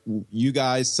where you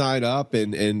guys sign up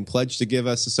and pledge to give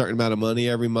us a certain amount of money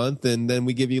every month, and then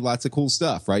we give you lots of cool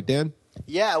stuff, right, Dan?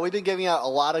 Yeah, we've been giving out a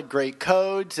lot of great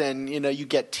codes, and you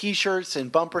get T-shirts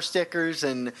and bumper stickers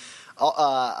and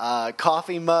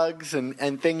coffee mugs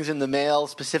and things in the mail,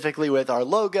 specifically with our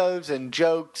logos and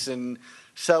jokes and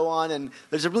so on. And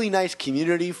there's a really nice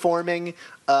community forming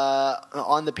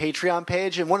on the Patreon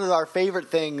page. And one of our favorite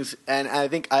things, and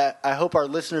I hope our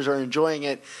listeners are enjoying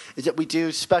it, is that we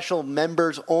do special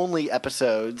members-only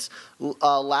episodes.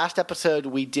 Last episode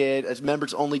we did a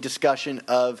members-only discussion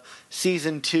of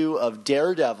Season 2 of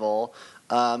Daredevil.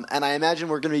 And I imagine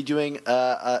we're going to be doing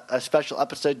a special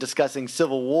episode discussing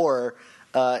Civil War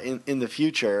in the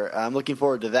future. I'm looking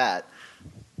forward to that.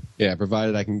 Yeah,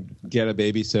 provided I can get a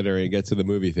babysitter and get to the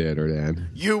movie theater, Dan.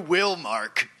 You will,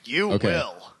 Mark. You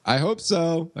will. I hope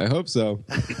so.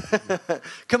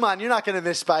 Come on, you're not going to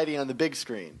miss Spidey on the big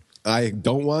screen. I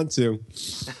don't want to.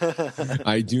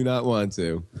 I do not want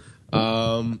to.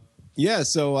 So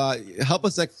help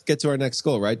us get to our next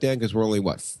goal, right, Dan? Because we're only,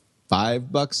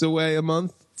 $5 away a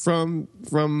month from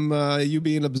you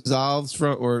being absolved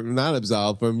or not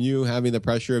absolved from you having the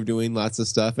pressure of doing lots of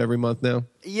stuff every month now?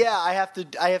 Yeah, I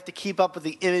have to keep up with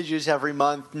the images every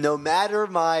month, no matter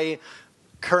my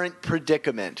current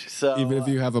predicament. So even if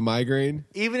you have a migraine?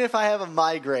 Even if I have a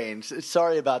migraine.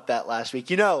 Sorry about that last week.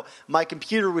 My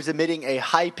computer was emitting a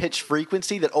high-pitched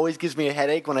frequency that always gives me a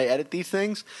headache when I edit these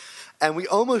things. And we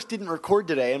almost didn't record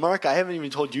today. And Mark, I haven't even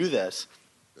told you this.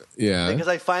 Yeah. Because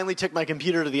I finally took my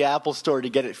computer to the Apple store to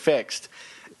get it fixed.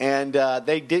 And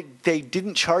they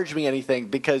didn't charge me anything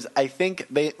because I think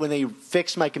when they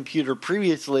fixed my computer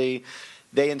previously,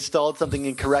 they installed something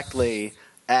incorrectly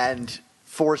and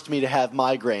forced me to have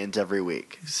migraines every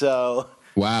week. So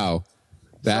wow,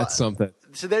 that's something.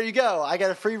 So there you go. I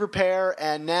got a free repair,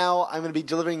 and now I'm going to be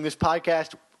delivering this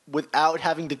podcast without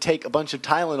having to take a bunch of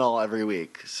Tylenol every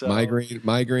week. So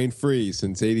migraine free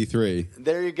since '83.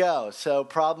 There you go. So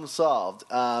problem solved.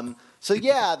 So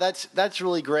yeah, that's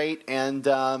really great, and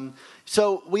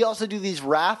so we also do these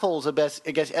raffles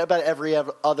I guess about every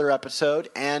other episode.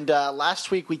 And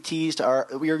last week we teased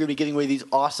we were going to be giving away these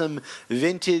awesome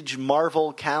vintage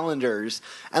Marvel calendars,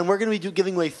 and we're going to be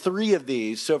giving away 3 of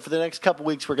these. So for the next couple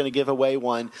weeks, we're going to give away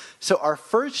one. So our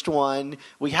first one,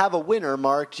 we have a winner.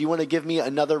 Mark, do you want to give me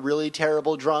another really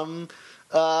terrible drum,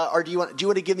 or do you want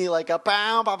to give me like a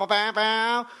bow bow bow bow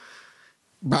bow?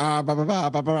 Man,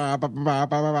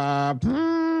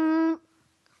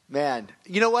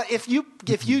 you know what? If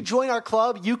you join our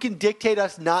club, you can dictate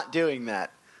us not doing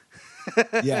that.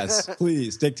 Yes,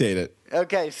 please dictate it.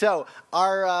 Okay, so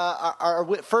our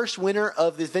first winner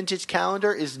of this vintage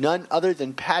calendar is none other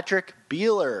than Patrick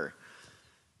Beeler.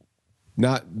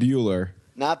 Not Bueller.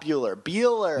 Not Bueller.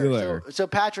 Beeler. So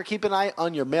Patrick, keep an eye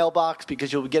on your mailbox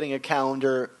because you'll be getting a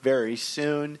calendar very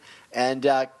soon. And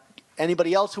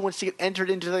anybody else who wants to get entered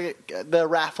into the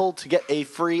raffle to get a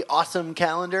free awesome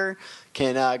calendar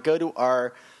can go to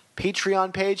our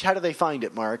Patreon page. How do they find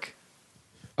it, Mark?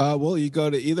 Well, you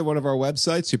go to either one of our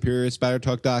websites,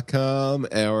 SuperiorSpiderTalk.com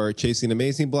or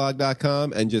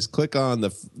ChasingAmazingBlog.com, and just click on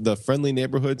the Friendly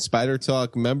Neighborhood Spider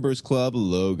Talk Members Club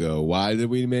logo. Why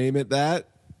did we name it that?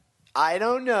 I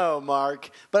don't know, Mark.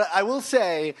 But I will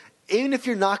say, even if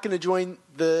you're not going to join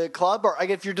the club, or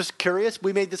if you're just curious,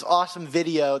 we made this awesome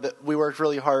video that we worked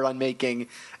really hard on making,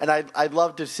 and I'd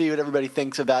love to see what everybody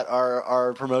thinks about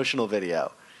our promotional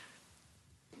video.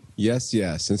 Yes.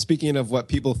 And speaking of what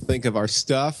people think of our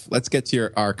stuff, let's get to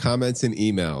our comments and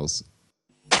emails.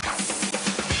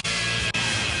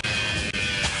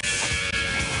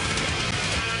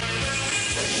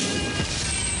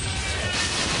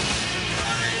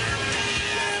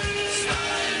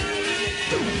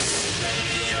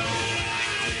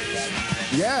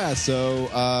 Yeah,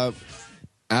 so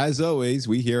as always,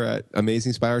 we here at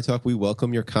Amazing Spider Talk, we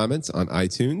welcome your comments on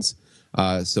iTunes.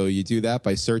 So you do that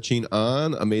by searching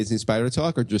on Amazing Spider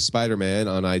Talk or just Spider-Man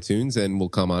on iTunes, and we'll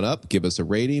come on up, give us a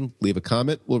rating, leave a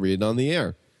comment, we'll read it on the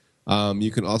air.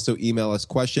 You can also email us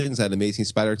questions at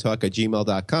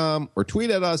amazingspidertalk@gmail.com or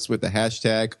tweet at us with the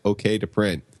hashtag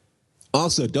OKToPrint.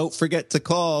 Also, don't forget to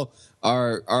call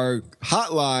our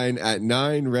hotline at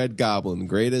 9 Red Goblin,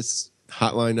 greatest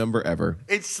hotline number ever.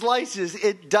 It slices,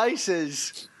 it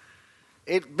dices,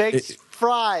 it makes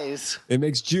fries. It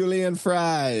makes julienne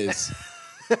fries.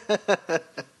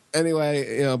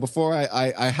 Anyway, before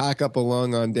I hack up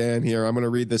along on Dan here, I'm going to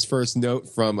read this first note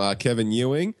from Kevin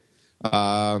Ewing.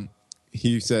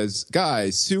 He says,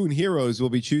 guys, soon heroes will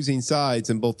be choosing sides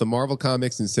in both the Marvel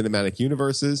Comics and cinematic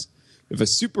universes. If a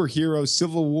superhero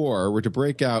civil war were to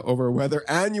break out over whether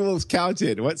annuals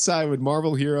counted, what side would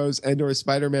Marvel heroes and or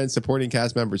Spider-Man supporting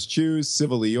cast members choose?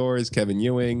 Civilly yours, Kevin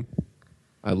Ewing.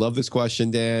 I love this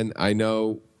question, Dan. I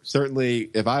know certainly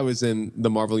if I was in the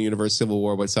Marvel Universe Civil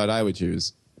War, what side I would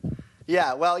choose.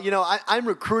 Yeah, well, I'm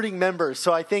recruiting members,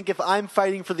 so I think if I'm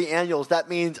fighting for the annuals, that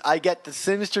means I get the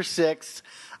Sinister Six,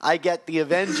 I get the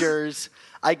Avengers,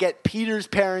 I get Peter's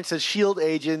parents as S.H.I.E.L.D.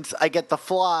 agents, I get the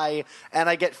Fly, and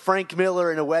I get Frank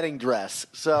Miller in a wedding dress.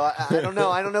 So I don't know.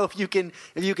 I don't know if you can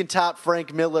top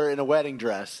Frank Miller in a wedding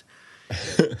dress.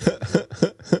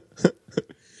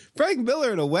 Frank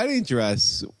Miller in a wedding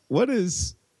dress.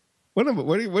 Which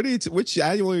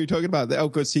annual are you talking about? Oh,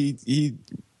 because he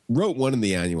wrote one of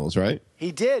the annuals, right?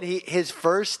 He did. His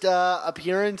first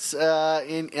appearance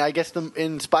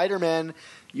in Spider-Man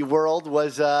world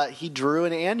was he drew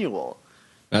an annual.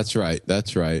 That's right.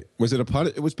 Was it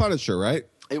it was Punisher, right?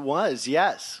 It was,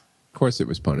 yes. Of course it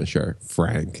was Punisher,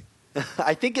 Frank.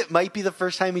 I think it might be the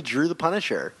first time he drew the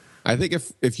Punisher. I think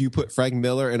if you put Frank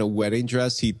Miller in a wedding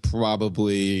dress, he'd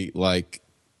probably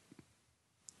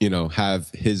have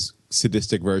his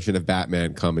sadistic version of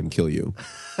Batman come and kill you.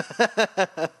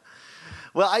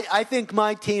 Well, I think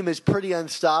my team is pretty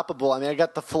unstoppable. I mean, I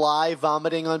got the Fly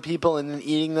vomiting on people and then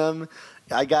eating them.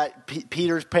 I got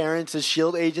Peter's parents as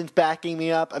S.H.I.E.L.D. agents backing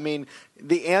me up. I mean,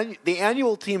 the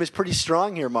annual team is pretty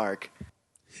strong here, Mark.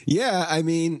 Yeah, I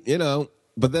mean,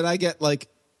 but then I get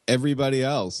everybody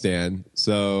else, Dan.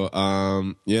 So,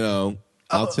 I'll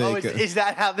take. Is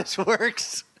that how this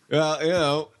works?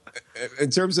 Well, in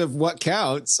terms of what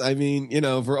counts, I mean,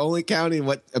 if we're only counting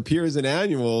what appears in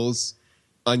annuals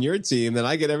on your team, then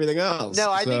I get everything else. No,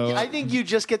 I think you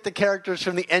just get the characters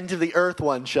from the End of the Earth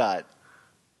one shot.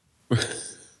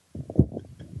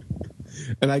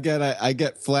 And I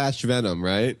get Flash Venom,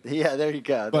 right? Yeah, there you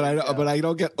go. But I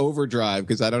don't get Overdrive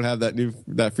because I don't have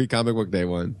that free comic book day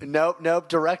one. Nope.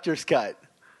 Director's cut.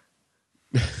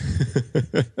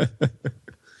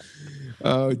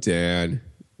 Oh, Dan.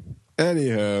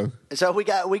 Anyhow. So we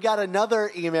got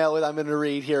another email that I'm going to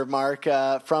read here, Mark,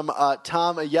 from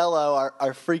Tom Aiello,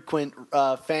 our frequent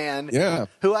fan. Yeah.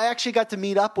 Who I actually got to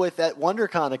meet up with at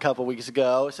WonderCon a couple weeks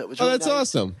ago. So it was really that's nice.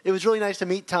 awesome. It was really nice to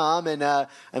meet Tom and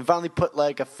finally put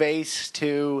like a face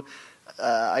to,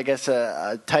 I guess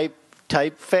a type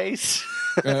face,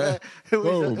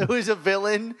 who is a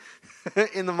villain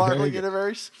in the Marvel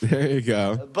universe. There you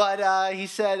go. But he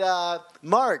said,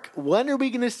 Mark, when are we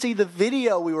going to see the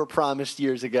video we were promised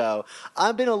years ago?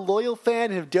 I've been a loyal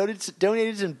fan and have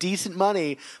donated some decent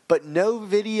money, but no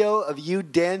video of you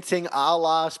dancing a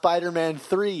la Spider-Man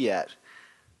 3 yet.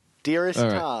 Dearest All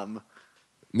right. Tom.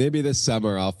 Maybe this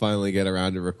summer I'll finally get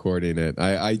around to recording it.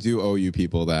 I do owe you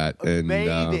people that. And,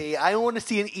 Maybe. I want to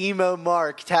see an emo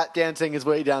Mark tap dancing his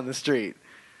way down the street.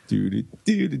 I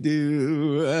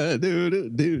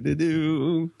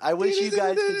wish you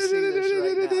guys could see this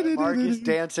right now. Mark is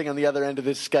dancing on the other end of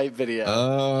this Skype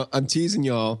video. I'm teasing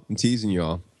y'all.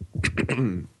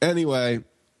 Anyway,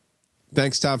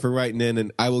 thanks, Tom, for writing in,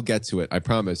 and I will get to it. I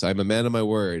promise. I'm a man of my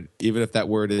word, even if that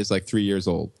word is like 3 years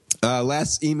old.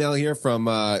 Last email here from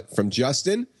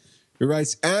Justin, who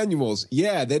writes, annuals.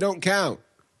 Yeah, they don't count.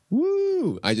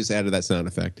 Woo! I just added that sound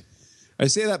effect. I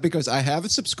say that because I have a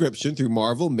subscription through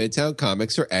Marvel, Midtown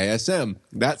Comics, or ASM.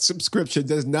 That subscription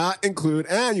does not include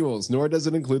annuals, nor does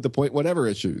it include the point whatever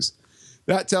issues.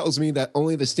 That tells me that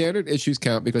only the standard issues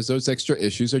count because those extra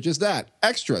issues are just that,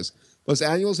 extras. Plus,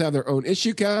 annuals have their own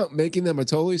issue count, making them a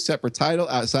totally separate title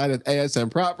outside of ASM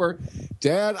proper.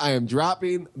 Dad, I am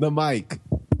dropping the mic.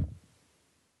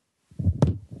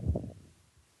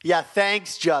 Yeah,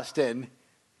 thanks, Justin.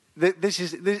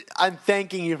 I'm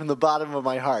thanking you from the bottom of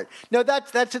my heart. No,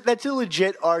 that's a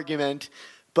legit argument,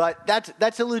 but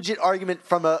that's a legit argument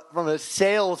from a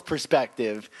sales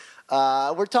perspective.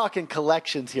 We're talking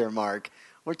collections here, Mark.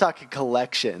 We're talking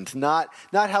collections, not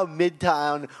how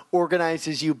Midtown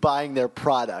organizes you buying their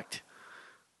product.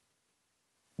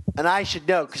 And I should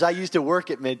know because I used to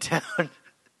work at Midtown.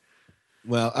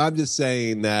 Well, I'm just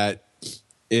saying that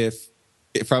if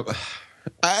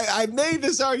I've made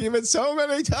this argument so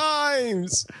many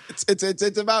times.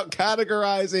 It's about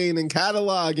categorizing and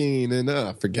cataloging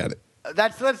and forget it.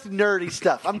 That's nerdy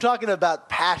stuff. I'm talking about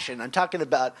passion. I'm talking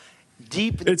about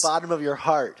deep in the bottom of your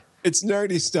heart. It's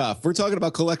nerdy stuff. We're talking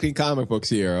about collecting comic books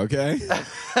here, okay?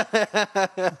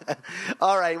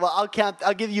 All right. Well, I'll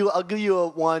give you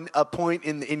a point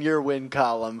in your win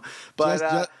column.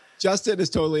 But Justin is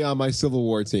totally on my Civil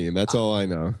War team. That's all I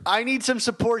know. I need some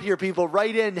support here, people.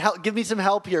 Write in. Give me some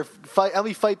help here. Help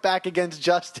me fight back against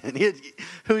Justin,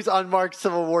 who's on Mark's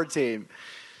Civil War team.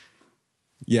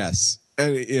 Yes.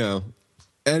 And,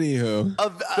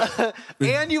 anywho.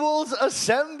 Annuals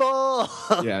assemble.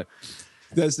 Yeah.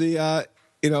 Does the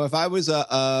if I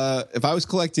was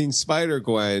collecting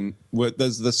Spider-Gwen,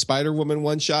 does the Spider-Woman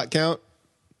one-shot count?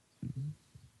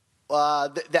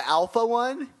 The Alpha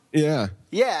one? Yeah.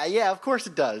 Yeah, of course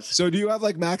it does. So do you have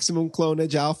like Maximum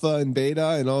Clonage Alpha and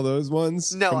Beta and all those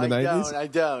ones? No, from the I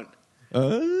 90s? don't.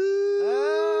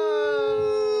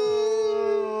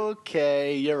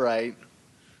 Okay, you're right.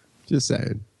 Just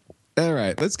saying. All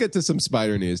right, let's get to some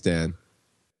spider news, Dan.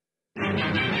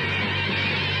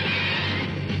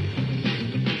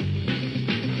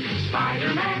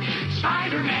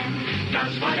 Spider-Man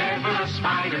does whatever a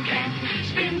spider can.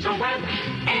 Spins a web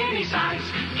any size,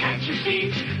 catches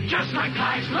thieves just like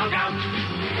flies. Look out,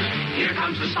 here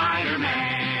comes the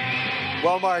Spider-Man.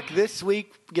 Well, Mark, this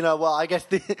week, I guess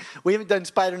we haven't done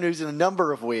Spider News in a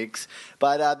number of weeks,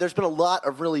 but there's been a lot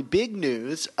of really big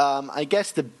news. I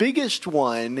guess the biggest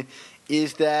one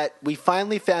is that we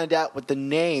finally found out what the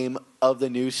name of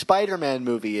the new Spider-Man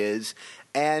movie is.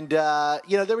 And, there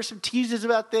were some teases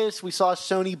about this. We saw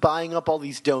Sony buying up all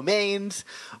these domains.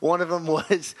 One of them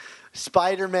was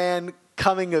Spider-Man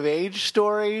Coming of Age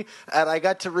Story. And I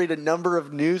got to read a number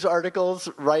of news articles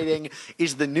writing,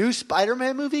 is the new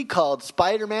Spider-Man movie called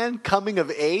Spider-Man Coming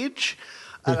of Age?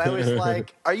 And I was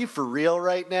like, are you for real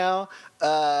right now?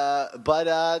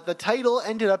 But the title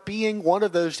ended up being one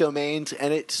of those domains,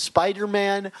 and it's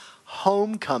Spider-Man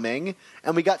Homecoming.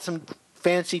 And we got some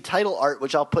fancy title art,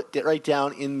 which I'll put right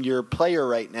down in your player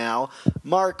right now.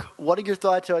 Mark, what are your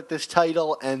thoughts about this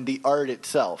title and the art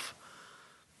itself?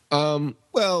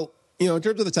 Well, in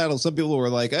terms of the title, some people were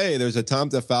like, hey, there's a Tom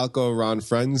DeFalco, Ron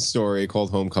Friends story called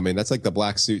Homecoming. That's like the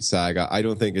Black Suit Saga. I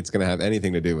don't think it's going to have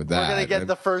anything to do with that. We're going to get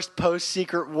the first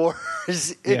post-Secret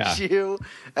Wars issue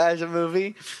as a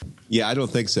movie? Yeah, I don't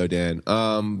think so, Dan.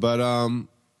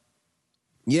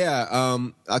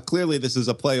 Clearly this is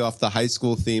a play off the high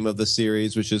school theme of the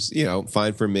series, which is,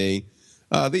 fine for me.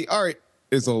 The art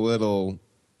is a little,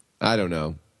 I don't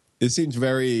know. it seems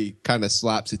very kind of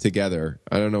slaps it together.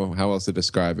 I don't know how else to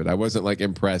describe it. I wasn't like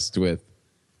impressed with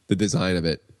the design of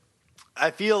it.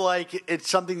 I feel like it's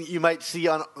something that you might see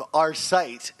on our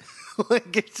site.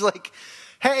 Like it's like,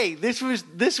 hey, this was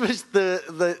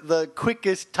the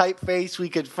quickest typeface we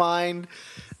could find.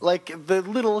 Like the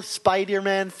little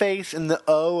Spider-Man face and the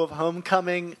O of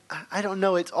Homecoming. I don't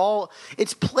know.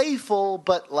 It's playful,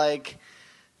 but like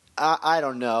I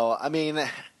don't know. I mean,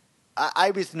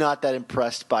 I was not that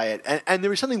impressed by it, and there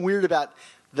was something weird about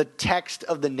the text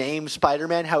of the name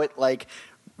Spider-Man. How it like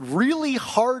really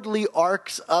hardly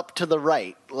arcs up to the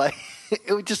right. Like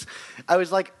it would just. I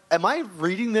was like, am I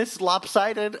reading this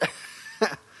lopsided?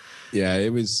 Yeah,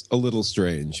 it was a little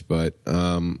strange, but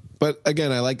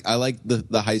again, I like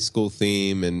the high school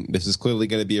theme, and this is clearly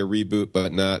going to be a reboot,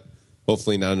 but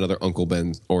hopefully not another Uncle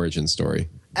Ben origin story.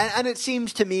 And it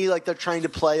seems to me like they're trying to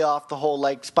play off the whole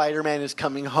like Spider-Man is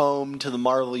coming home to the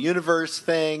Marvel Universe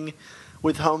thing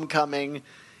with Homecoming.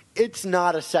 It's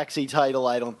not a sexy title,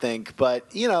 I don't think, but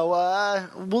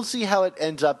we'll see how it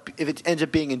ends up. If it ends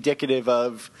up being indicative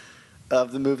of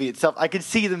the movie itself, I could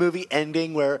see the movie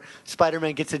ending where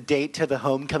Spider-Man gets a date to the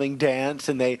Homecoming dance,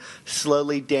 and they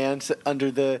slowly dance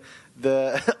under the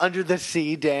under the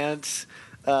sea dance.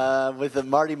 With the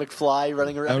Marty McFly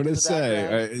running around. I want to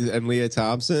say, and Leah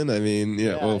Thompson. I mean,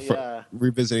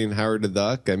 revisiting Howard the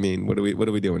Duck. I mean, what are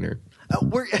we doing here?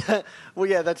 Well,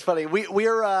 yeah, that's funny.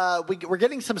 We're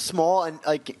getting some small and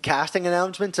like casting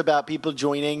announcements about people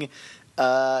joining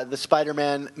the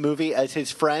Spider-Man movie as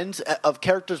his friends of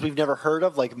characters we've never heard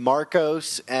of, like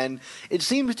Marcos. And it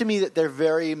seems to me that they're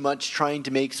very much trying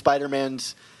to make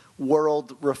Spider-Man's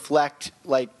world reflect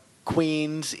like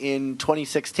Queens in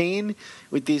 2016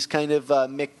 with these kind of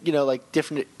like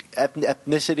different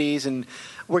ethnicities, and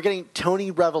we're getting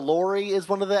Tony Revolori is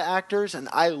one of the actors, and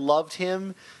I loved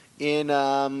him in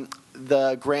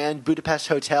the Grand Budapest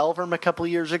Hotel from a couple of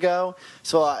years ago.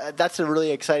 So that's a really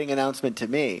exciting announcement to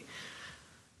me.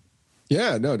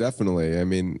 Yeah, no, definitely. I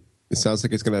mean, it sounds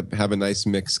like it's going to have a nice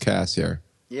mixed cast here.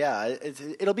 Yeah,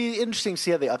 it'll be interesting to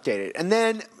see how they update it. And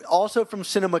then also from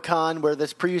CinemaCon, where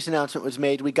this previous announcement was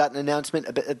made, we got an announcement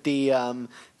about the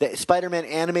Spider-Man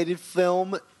animated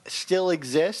film still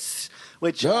exists,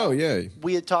 which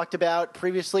we had talked about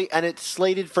previously, and it's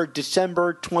slated for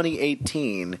December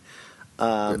 2018.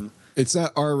 It's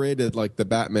not R-rated like the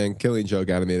Batman Killing Joke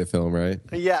animated film, right?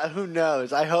 Yeah, who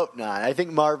knows? I hope not. I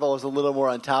think Marvel is a little more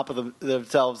on top of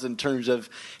themselves in terms of,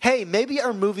 hey, maybe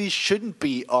our movies shouldn't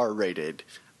be R-rated.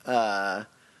 I've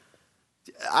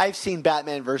seen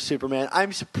Batman vs. Superman.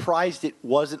 I'm surprised it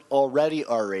wasn't already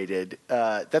R-rated.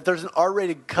 That there's an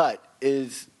R-rated cut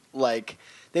is like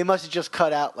they must have just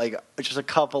cut out like just a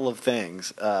couple of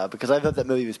things because I thought that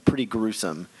movie was pretty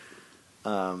gruesome.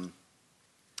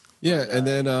 Yeah, and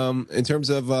then in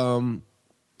terms of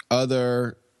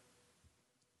other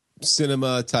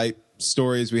cinema-type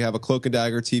stories, we have a Cloak and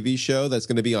Dagger TV show that's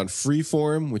going to be on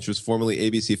Freeform, which was formerly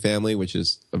ABC Family, which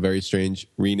is a very strange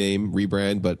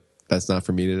rebrand, but that's not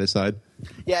for me to decide.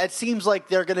 Yeah, it seems like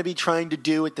they're going to be trying to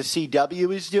do what the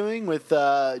CW is doing with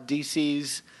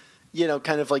DC's,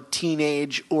 kind of like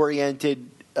teenage-oriented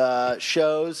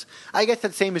shows. I guess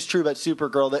that same is true about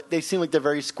Supergirl. That they seem like they're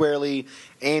very squarely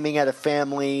aiming at a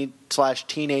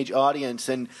family/teenage audience,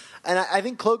 and I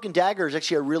think Cloak and Dagger is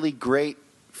actually a really great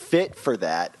fit for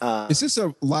that. Is this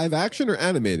a live action or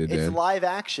animated? It's Dan? live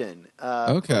action.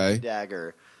 Okay, Cloak and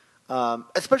Dagger.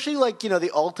 Especially like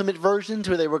the ultimate versions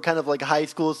where they were kind of like high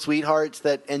school sweethearts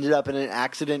that ended up in an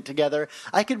accident together.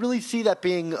 I could really see that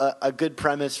being a good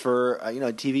premise for a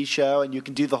TV show, and you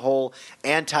can do the whole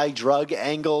anti-drug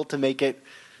angle to make it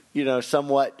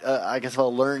somewhat I guess a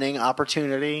learning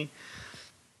opportunity.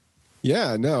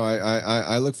 Yeah, no,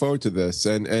 I look forward to this,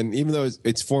 and even though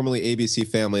it's formerly ABC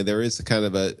Family, there is kind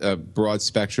of a broad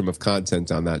spectrum of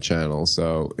content on that channel.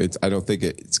 So I don't think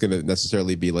it's going to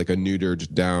necessarily be like a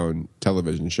neutered down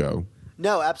television show.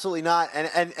 No, absolutely not.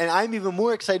 And I'm even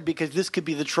more excited because this could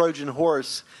be the Trojan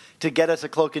horse to get us a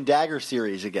Cloak and Dagger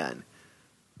series again.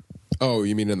 Oh,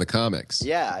 you mean in the comics?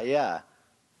 Yeah.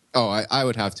 Oh, I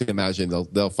would have to imagine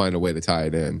they'll find a way to tie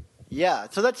it in. Yeah,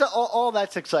 so that's all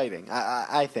that's exciting,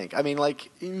 I think. I mean, like,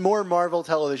 more Marvel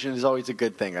television is always a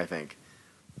good thing, I think.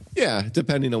 Yeah,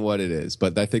 depending on what it is.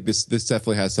 But I think this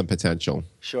definitely has some potential.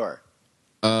 Sure.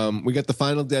 We got the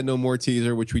Final Dead No More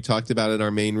teaser, which we talked about in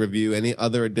our main review. Any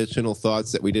other additional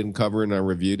thoughts that we didn't cover in our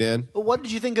review, Dan? Well, what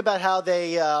did you think about how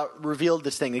they revealed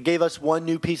this thing? They gave us one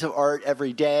new piece of art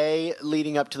every day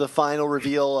leading up to the final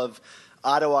reveal of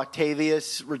Otto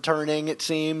Octavius returning, it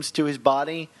seems, to his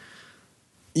body.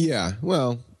 Yeah,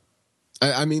 well,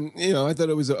 I mean, I thought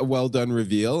it was a well done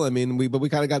reveal. I mean, we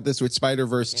kind of got this with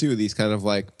Spider-Verse too. These kind of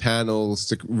like panels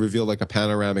to reveal like a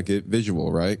panoramic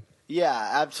visual, right? Yeah,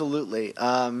 absolutely.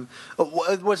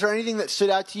 Was there anything that stood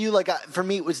out to you? Like for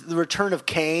me, it was the return of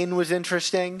Kane was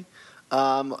interesting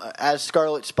as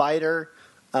Scarlet Spider.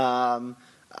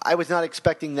 I was not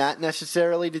expecting that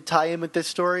necessarily to tie in with this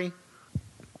story.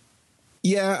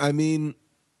 Yeah, I mean,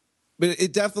 but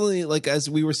it definitely, like as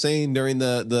we were saying during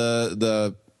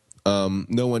the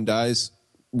No One Dies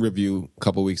review a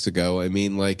couple weeks ago. I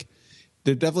mean, like.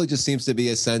 There definitely just seems to be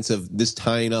a sense of this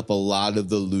tying up a lot of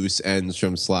the loose ends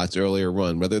from Slott's earlier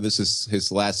run. Whether this is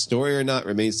his last story or not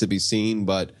remains to be seen,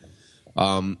 but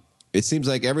it seems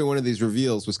like every one of these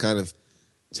reveals was kind of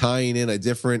tying in a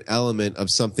different element of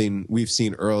something we've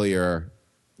seen earlier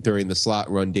during the Slott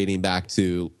run dating back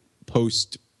to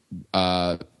post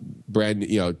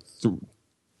brand,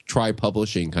 try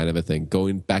publishing kind of a thing,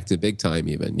 going back to big time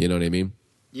even, you know what I mean?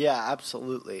 Yeah,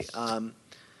 absolutely.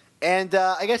 And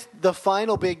I guess the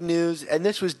final big news, and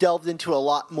this was delved into a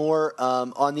lot more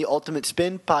on the Ultimate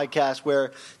Spin podcast,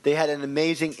 where they had an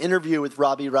amazing interview with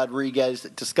Robbie Rodriguez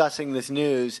discussing this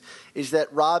news, is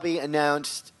that Robbie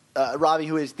announced, Robbie,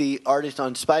 who is the artist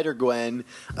on Spider-Gwen,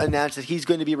 announced that he's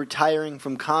going to be retiring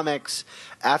from comics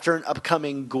after an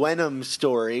upcoming Gwenom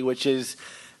story, which is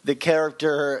the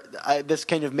character, this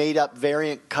kind of made-up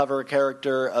variant cover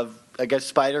character of, I guess,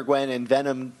 Spider-Gwen and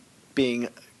Venom being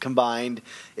combined,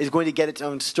 is going to get its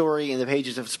own story in the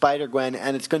pages of Spider-Gwen,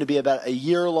 and it's going to be about a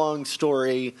year-long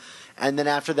story, and then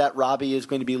after that, Robbie is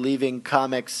going to be leaving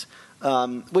comics,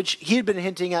 which he had been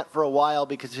hinting at for a while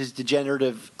because of his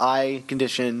degenerative eye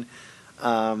condition,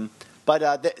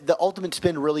 but the Ultimate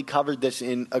Spin really covered this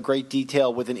in a great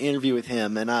detail with an interview with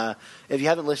him, and if you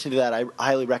haven't listened to that, I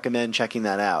highly recommend checking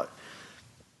that out.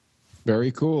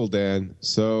 Very cool, Dan.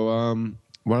 So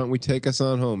why don't we take us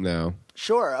on home now?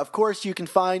 Sure. Of course, you can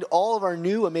find all of our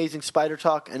new Amazing Spider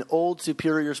Talk and old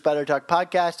Superior Spider Talk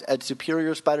podcast at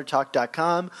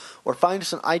superiorspidertalk.com, or find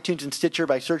us on iTunes and Stitcher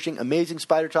by searching Amazing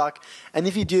Spider Talk. And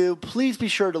if you do, please be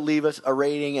sure to leave us a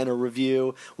rating and a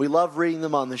review. We love reading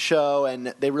them on the show,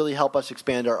 and they really help us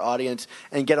expand our audience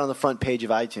and get on the front page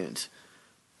of iTunes.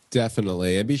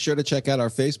 Definitely. And be sure to check out our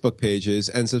Facebook pages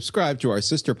and subscribe to our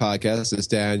sister podcast, as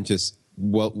Dan just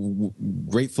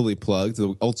gratefully plugged,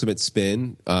 the Ultimate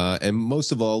Spin, and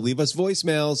most of all, leave us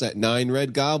voicemails at 9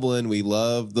 Red Goblin. We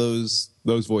love those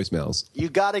voicemails. You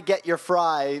got to get your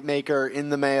fry maker in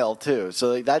the mail too,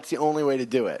 so that's the only way to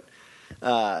do it.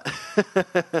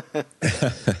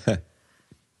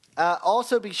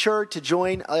 Also, be sure to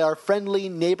join our friendly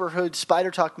neighborhood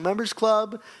Spider Talk Members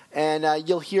Club, and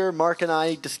you'll hear Mark and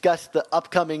I discuss the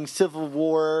upcoming Civil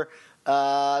War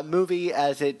movie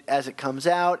as it comes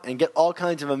out, and get all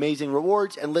kinds of amazing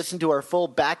rewards, and listen to our full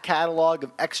back catalog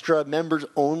of extra members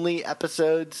only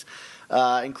episodes,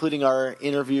 including our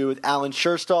interview with Alan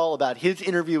Scherstall about his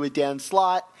interview with Dan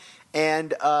Slott,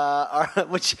 and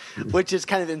which is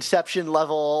kind of Inception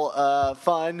level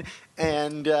fun,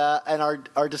 and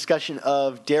our discussion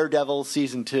of Daredevil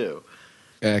season 2.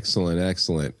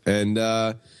 Excellent. And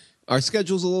our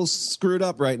schedule's a little screwed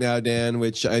up right now, Dan,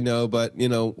 which I know, but,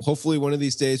 hopefully one of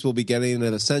these days we'll be getting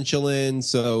an Essential in.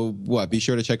 So, be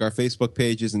sure to check our Facebook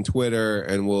pages and Twitter,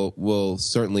 and we'll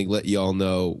certainly let you all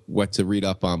know what to read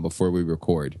up on before we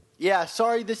record. Yeah,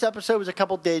 sorry this episode was a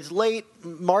couple days late.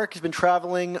 Mark has been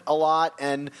traveling a lot,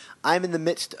 and I'm in the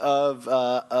midst of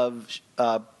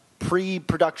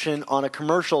pre-production on a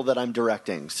commercial that I'm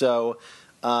directing. So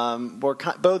we're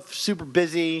both super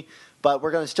busy, but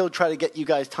we're going to still try to get you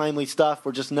guys timely stuff.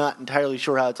 We're just not entirely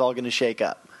sure how it's all going to shake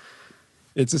up.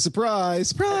 It's a surprise.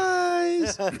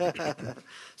 Surprise!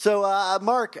 So,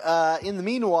 Mark, in the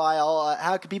meanwhile,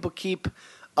 how can people keep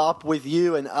up with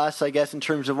you and us, I guess, in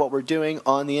terms of what we're doing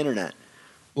on the internet?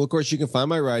 Well, of course, you can find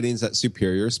my writings at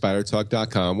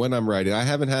superiorspidertalk.com when I'm writing. I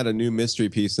haven't had a new mystery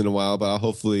piece in a while, but I'll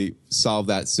hopefully solve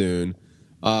that soon.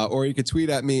 Or you can tweet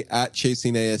at me at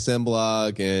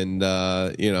ChasingASMblog, and,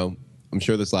 I'm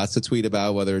sure there's lots to tweet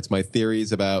about, whether it's my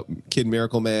theories about Kid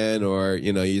Miracle Man or,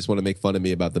 you just want to make fun of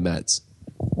me about the Mets.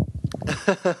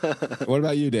 What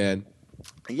about you, Dan?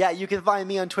 Yeah, you can find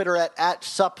me on Twitter at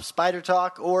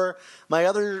SupSpiderTalk, or my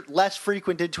other less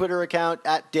frequented Twitter account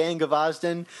at Dan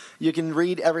Gavazden. You can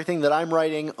read everything that I'm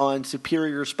writing on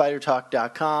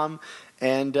SuperiorSpiderTalk.com.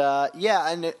 And,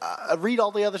 read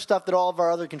all the other stuff that all of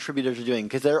our other contributors are doing,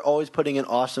 because they're always putting in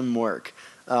awesome work.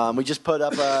 We just put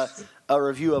up a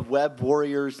review of Web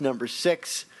Warriors number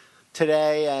 6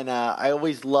 today, and I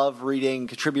always love reading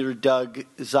contributor Doug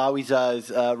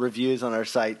Zawiza's reviews on our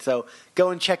site. So go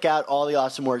and check out all the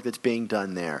awesome work that's being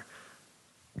done there.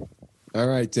 All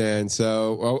right, Dan.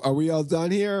 So are we all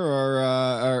done here,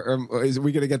 or is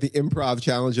we going to get the improv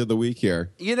challenge of the week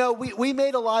here? You know, we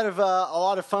made a lot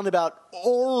of fun about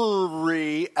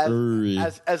orrery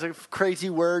as a crazy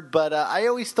word, but I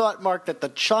always thought, Mark, that the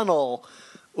chunnel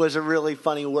was a really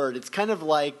funny word. It's kind of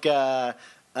like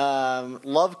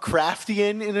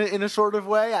Lovecraftian in a sort of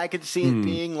way. I could see it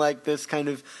being like this kind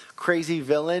of crazy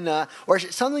villain, or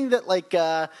something that like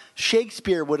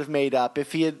Shakespeare would have made up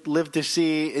if he had lived to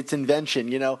see its invention.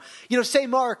 You know. Say,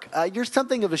 Mark, you're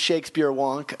something of a Shakespeare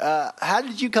wonk. How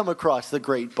did you come across the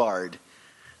great bard?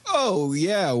 Oh,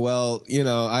 yeah. Well,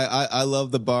 I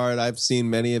love the Bard. I've seen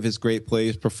many of his great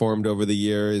plays performed over the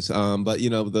years. But,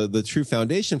 the true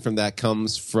foundation from that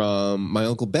comes from my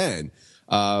Uncle Ben,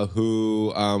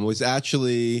 who was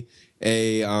actually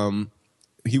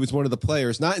he was one of the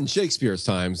players, not in Shakespeare's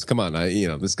times. Come on,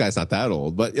 this guy's not that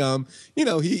old. But,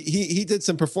 he did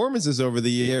some performances over the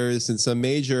years in some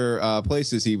major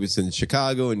places. He was in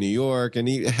Chicago and New York, and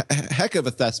heck of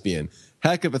a thespian,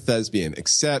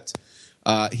 except...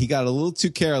 he got a little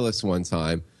too careless one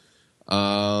time.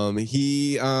 Have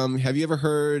you ever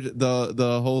heard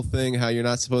the whole thing how you're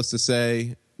not supposed to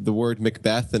say the word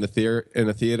Macbeth in a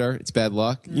theater? It's bad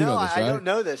luck. You know this, right? I don't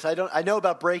know this. I know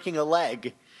about breaking a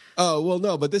leg. Oh, well,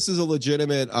 no, but this is a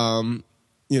legitimate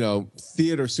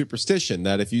theater superstition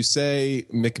that if you say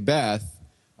Macbeth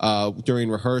during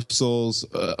rehearsals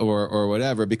or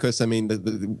whatever, because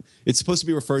it's supposed to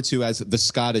be referred to as the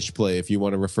Scottish play if you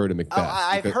want to refer to Macbeth.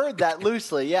 I've heard that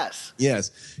loosely, yes.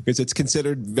 Yes, because it's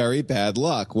considered very bad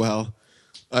luck. Well,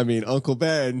 Uncle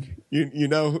Ben, you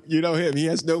know him. He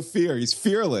has no fear. He's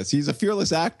fearless. He's a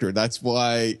fearless actor. That's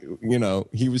why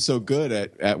he was so good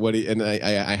at what he, and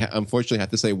I unfortunately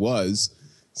have to say was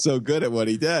so good at what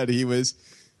he did. He was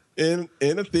in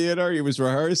a theater. He was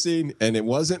rehearsing, and he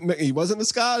wasn't the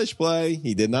Scottish play.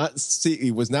 He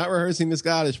was not rehearsing the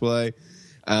Scottish play.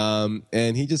 And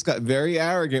he just got very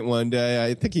arrogant one day.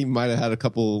 I think he might have had a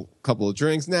couple of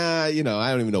drinks. I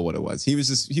don't even know what it was. He was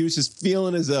just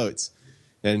feeling his oats.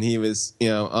 And he was,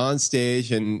 on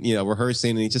stage and, rehearsing,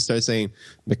 and he just started saying,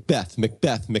 Macbeth,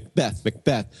 Macbeth, Macbeth,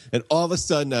 Macbeth. And all of a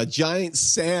sudden, a giant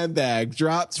sandbag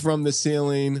drops from the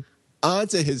ceiling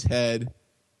onto his head,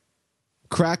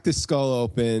 cracked his skull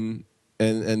open,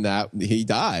 and that he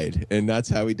died. And that's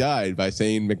how he died, by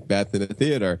saying Macbeth in a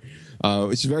theater,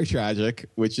 which is very tragic,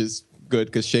 which is good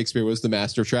because Shakespeare was the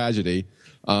master of tragedy.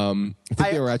 I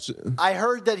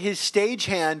heard that his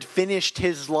stagehand finished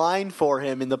his line for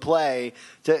him in the play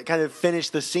to kind of finish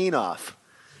the scene off.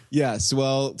 Yes,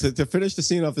 well, to finish the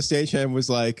scene off, the stagehand was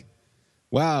like,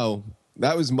 wow,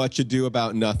 that was much ado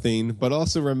about nothing, but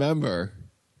also remember,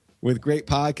 with great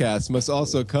podcasts must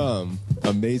also come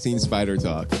amazing spider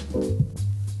talk.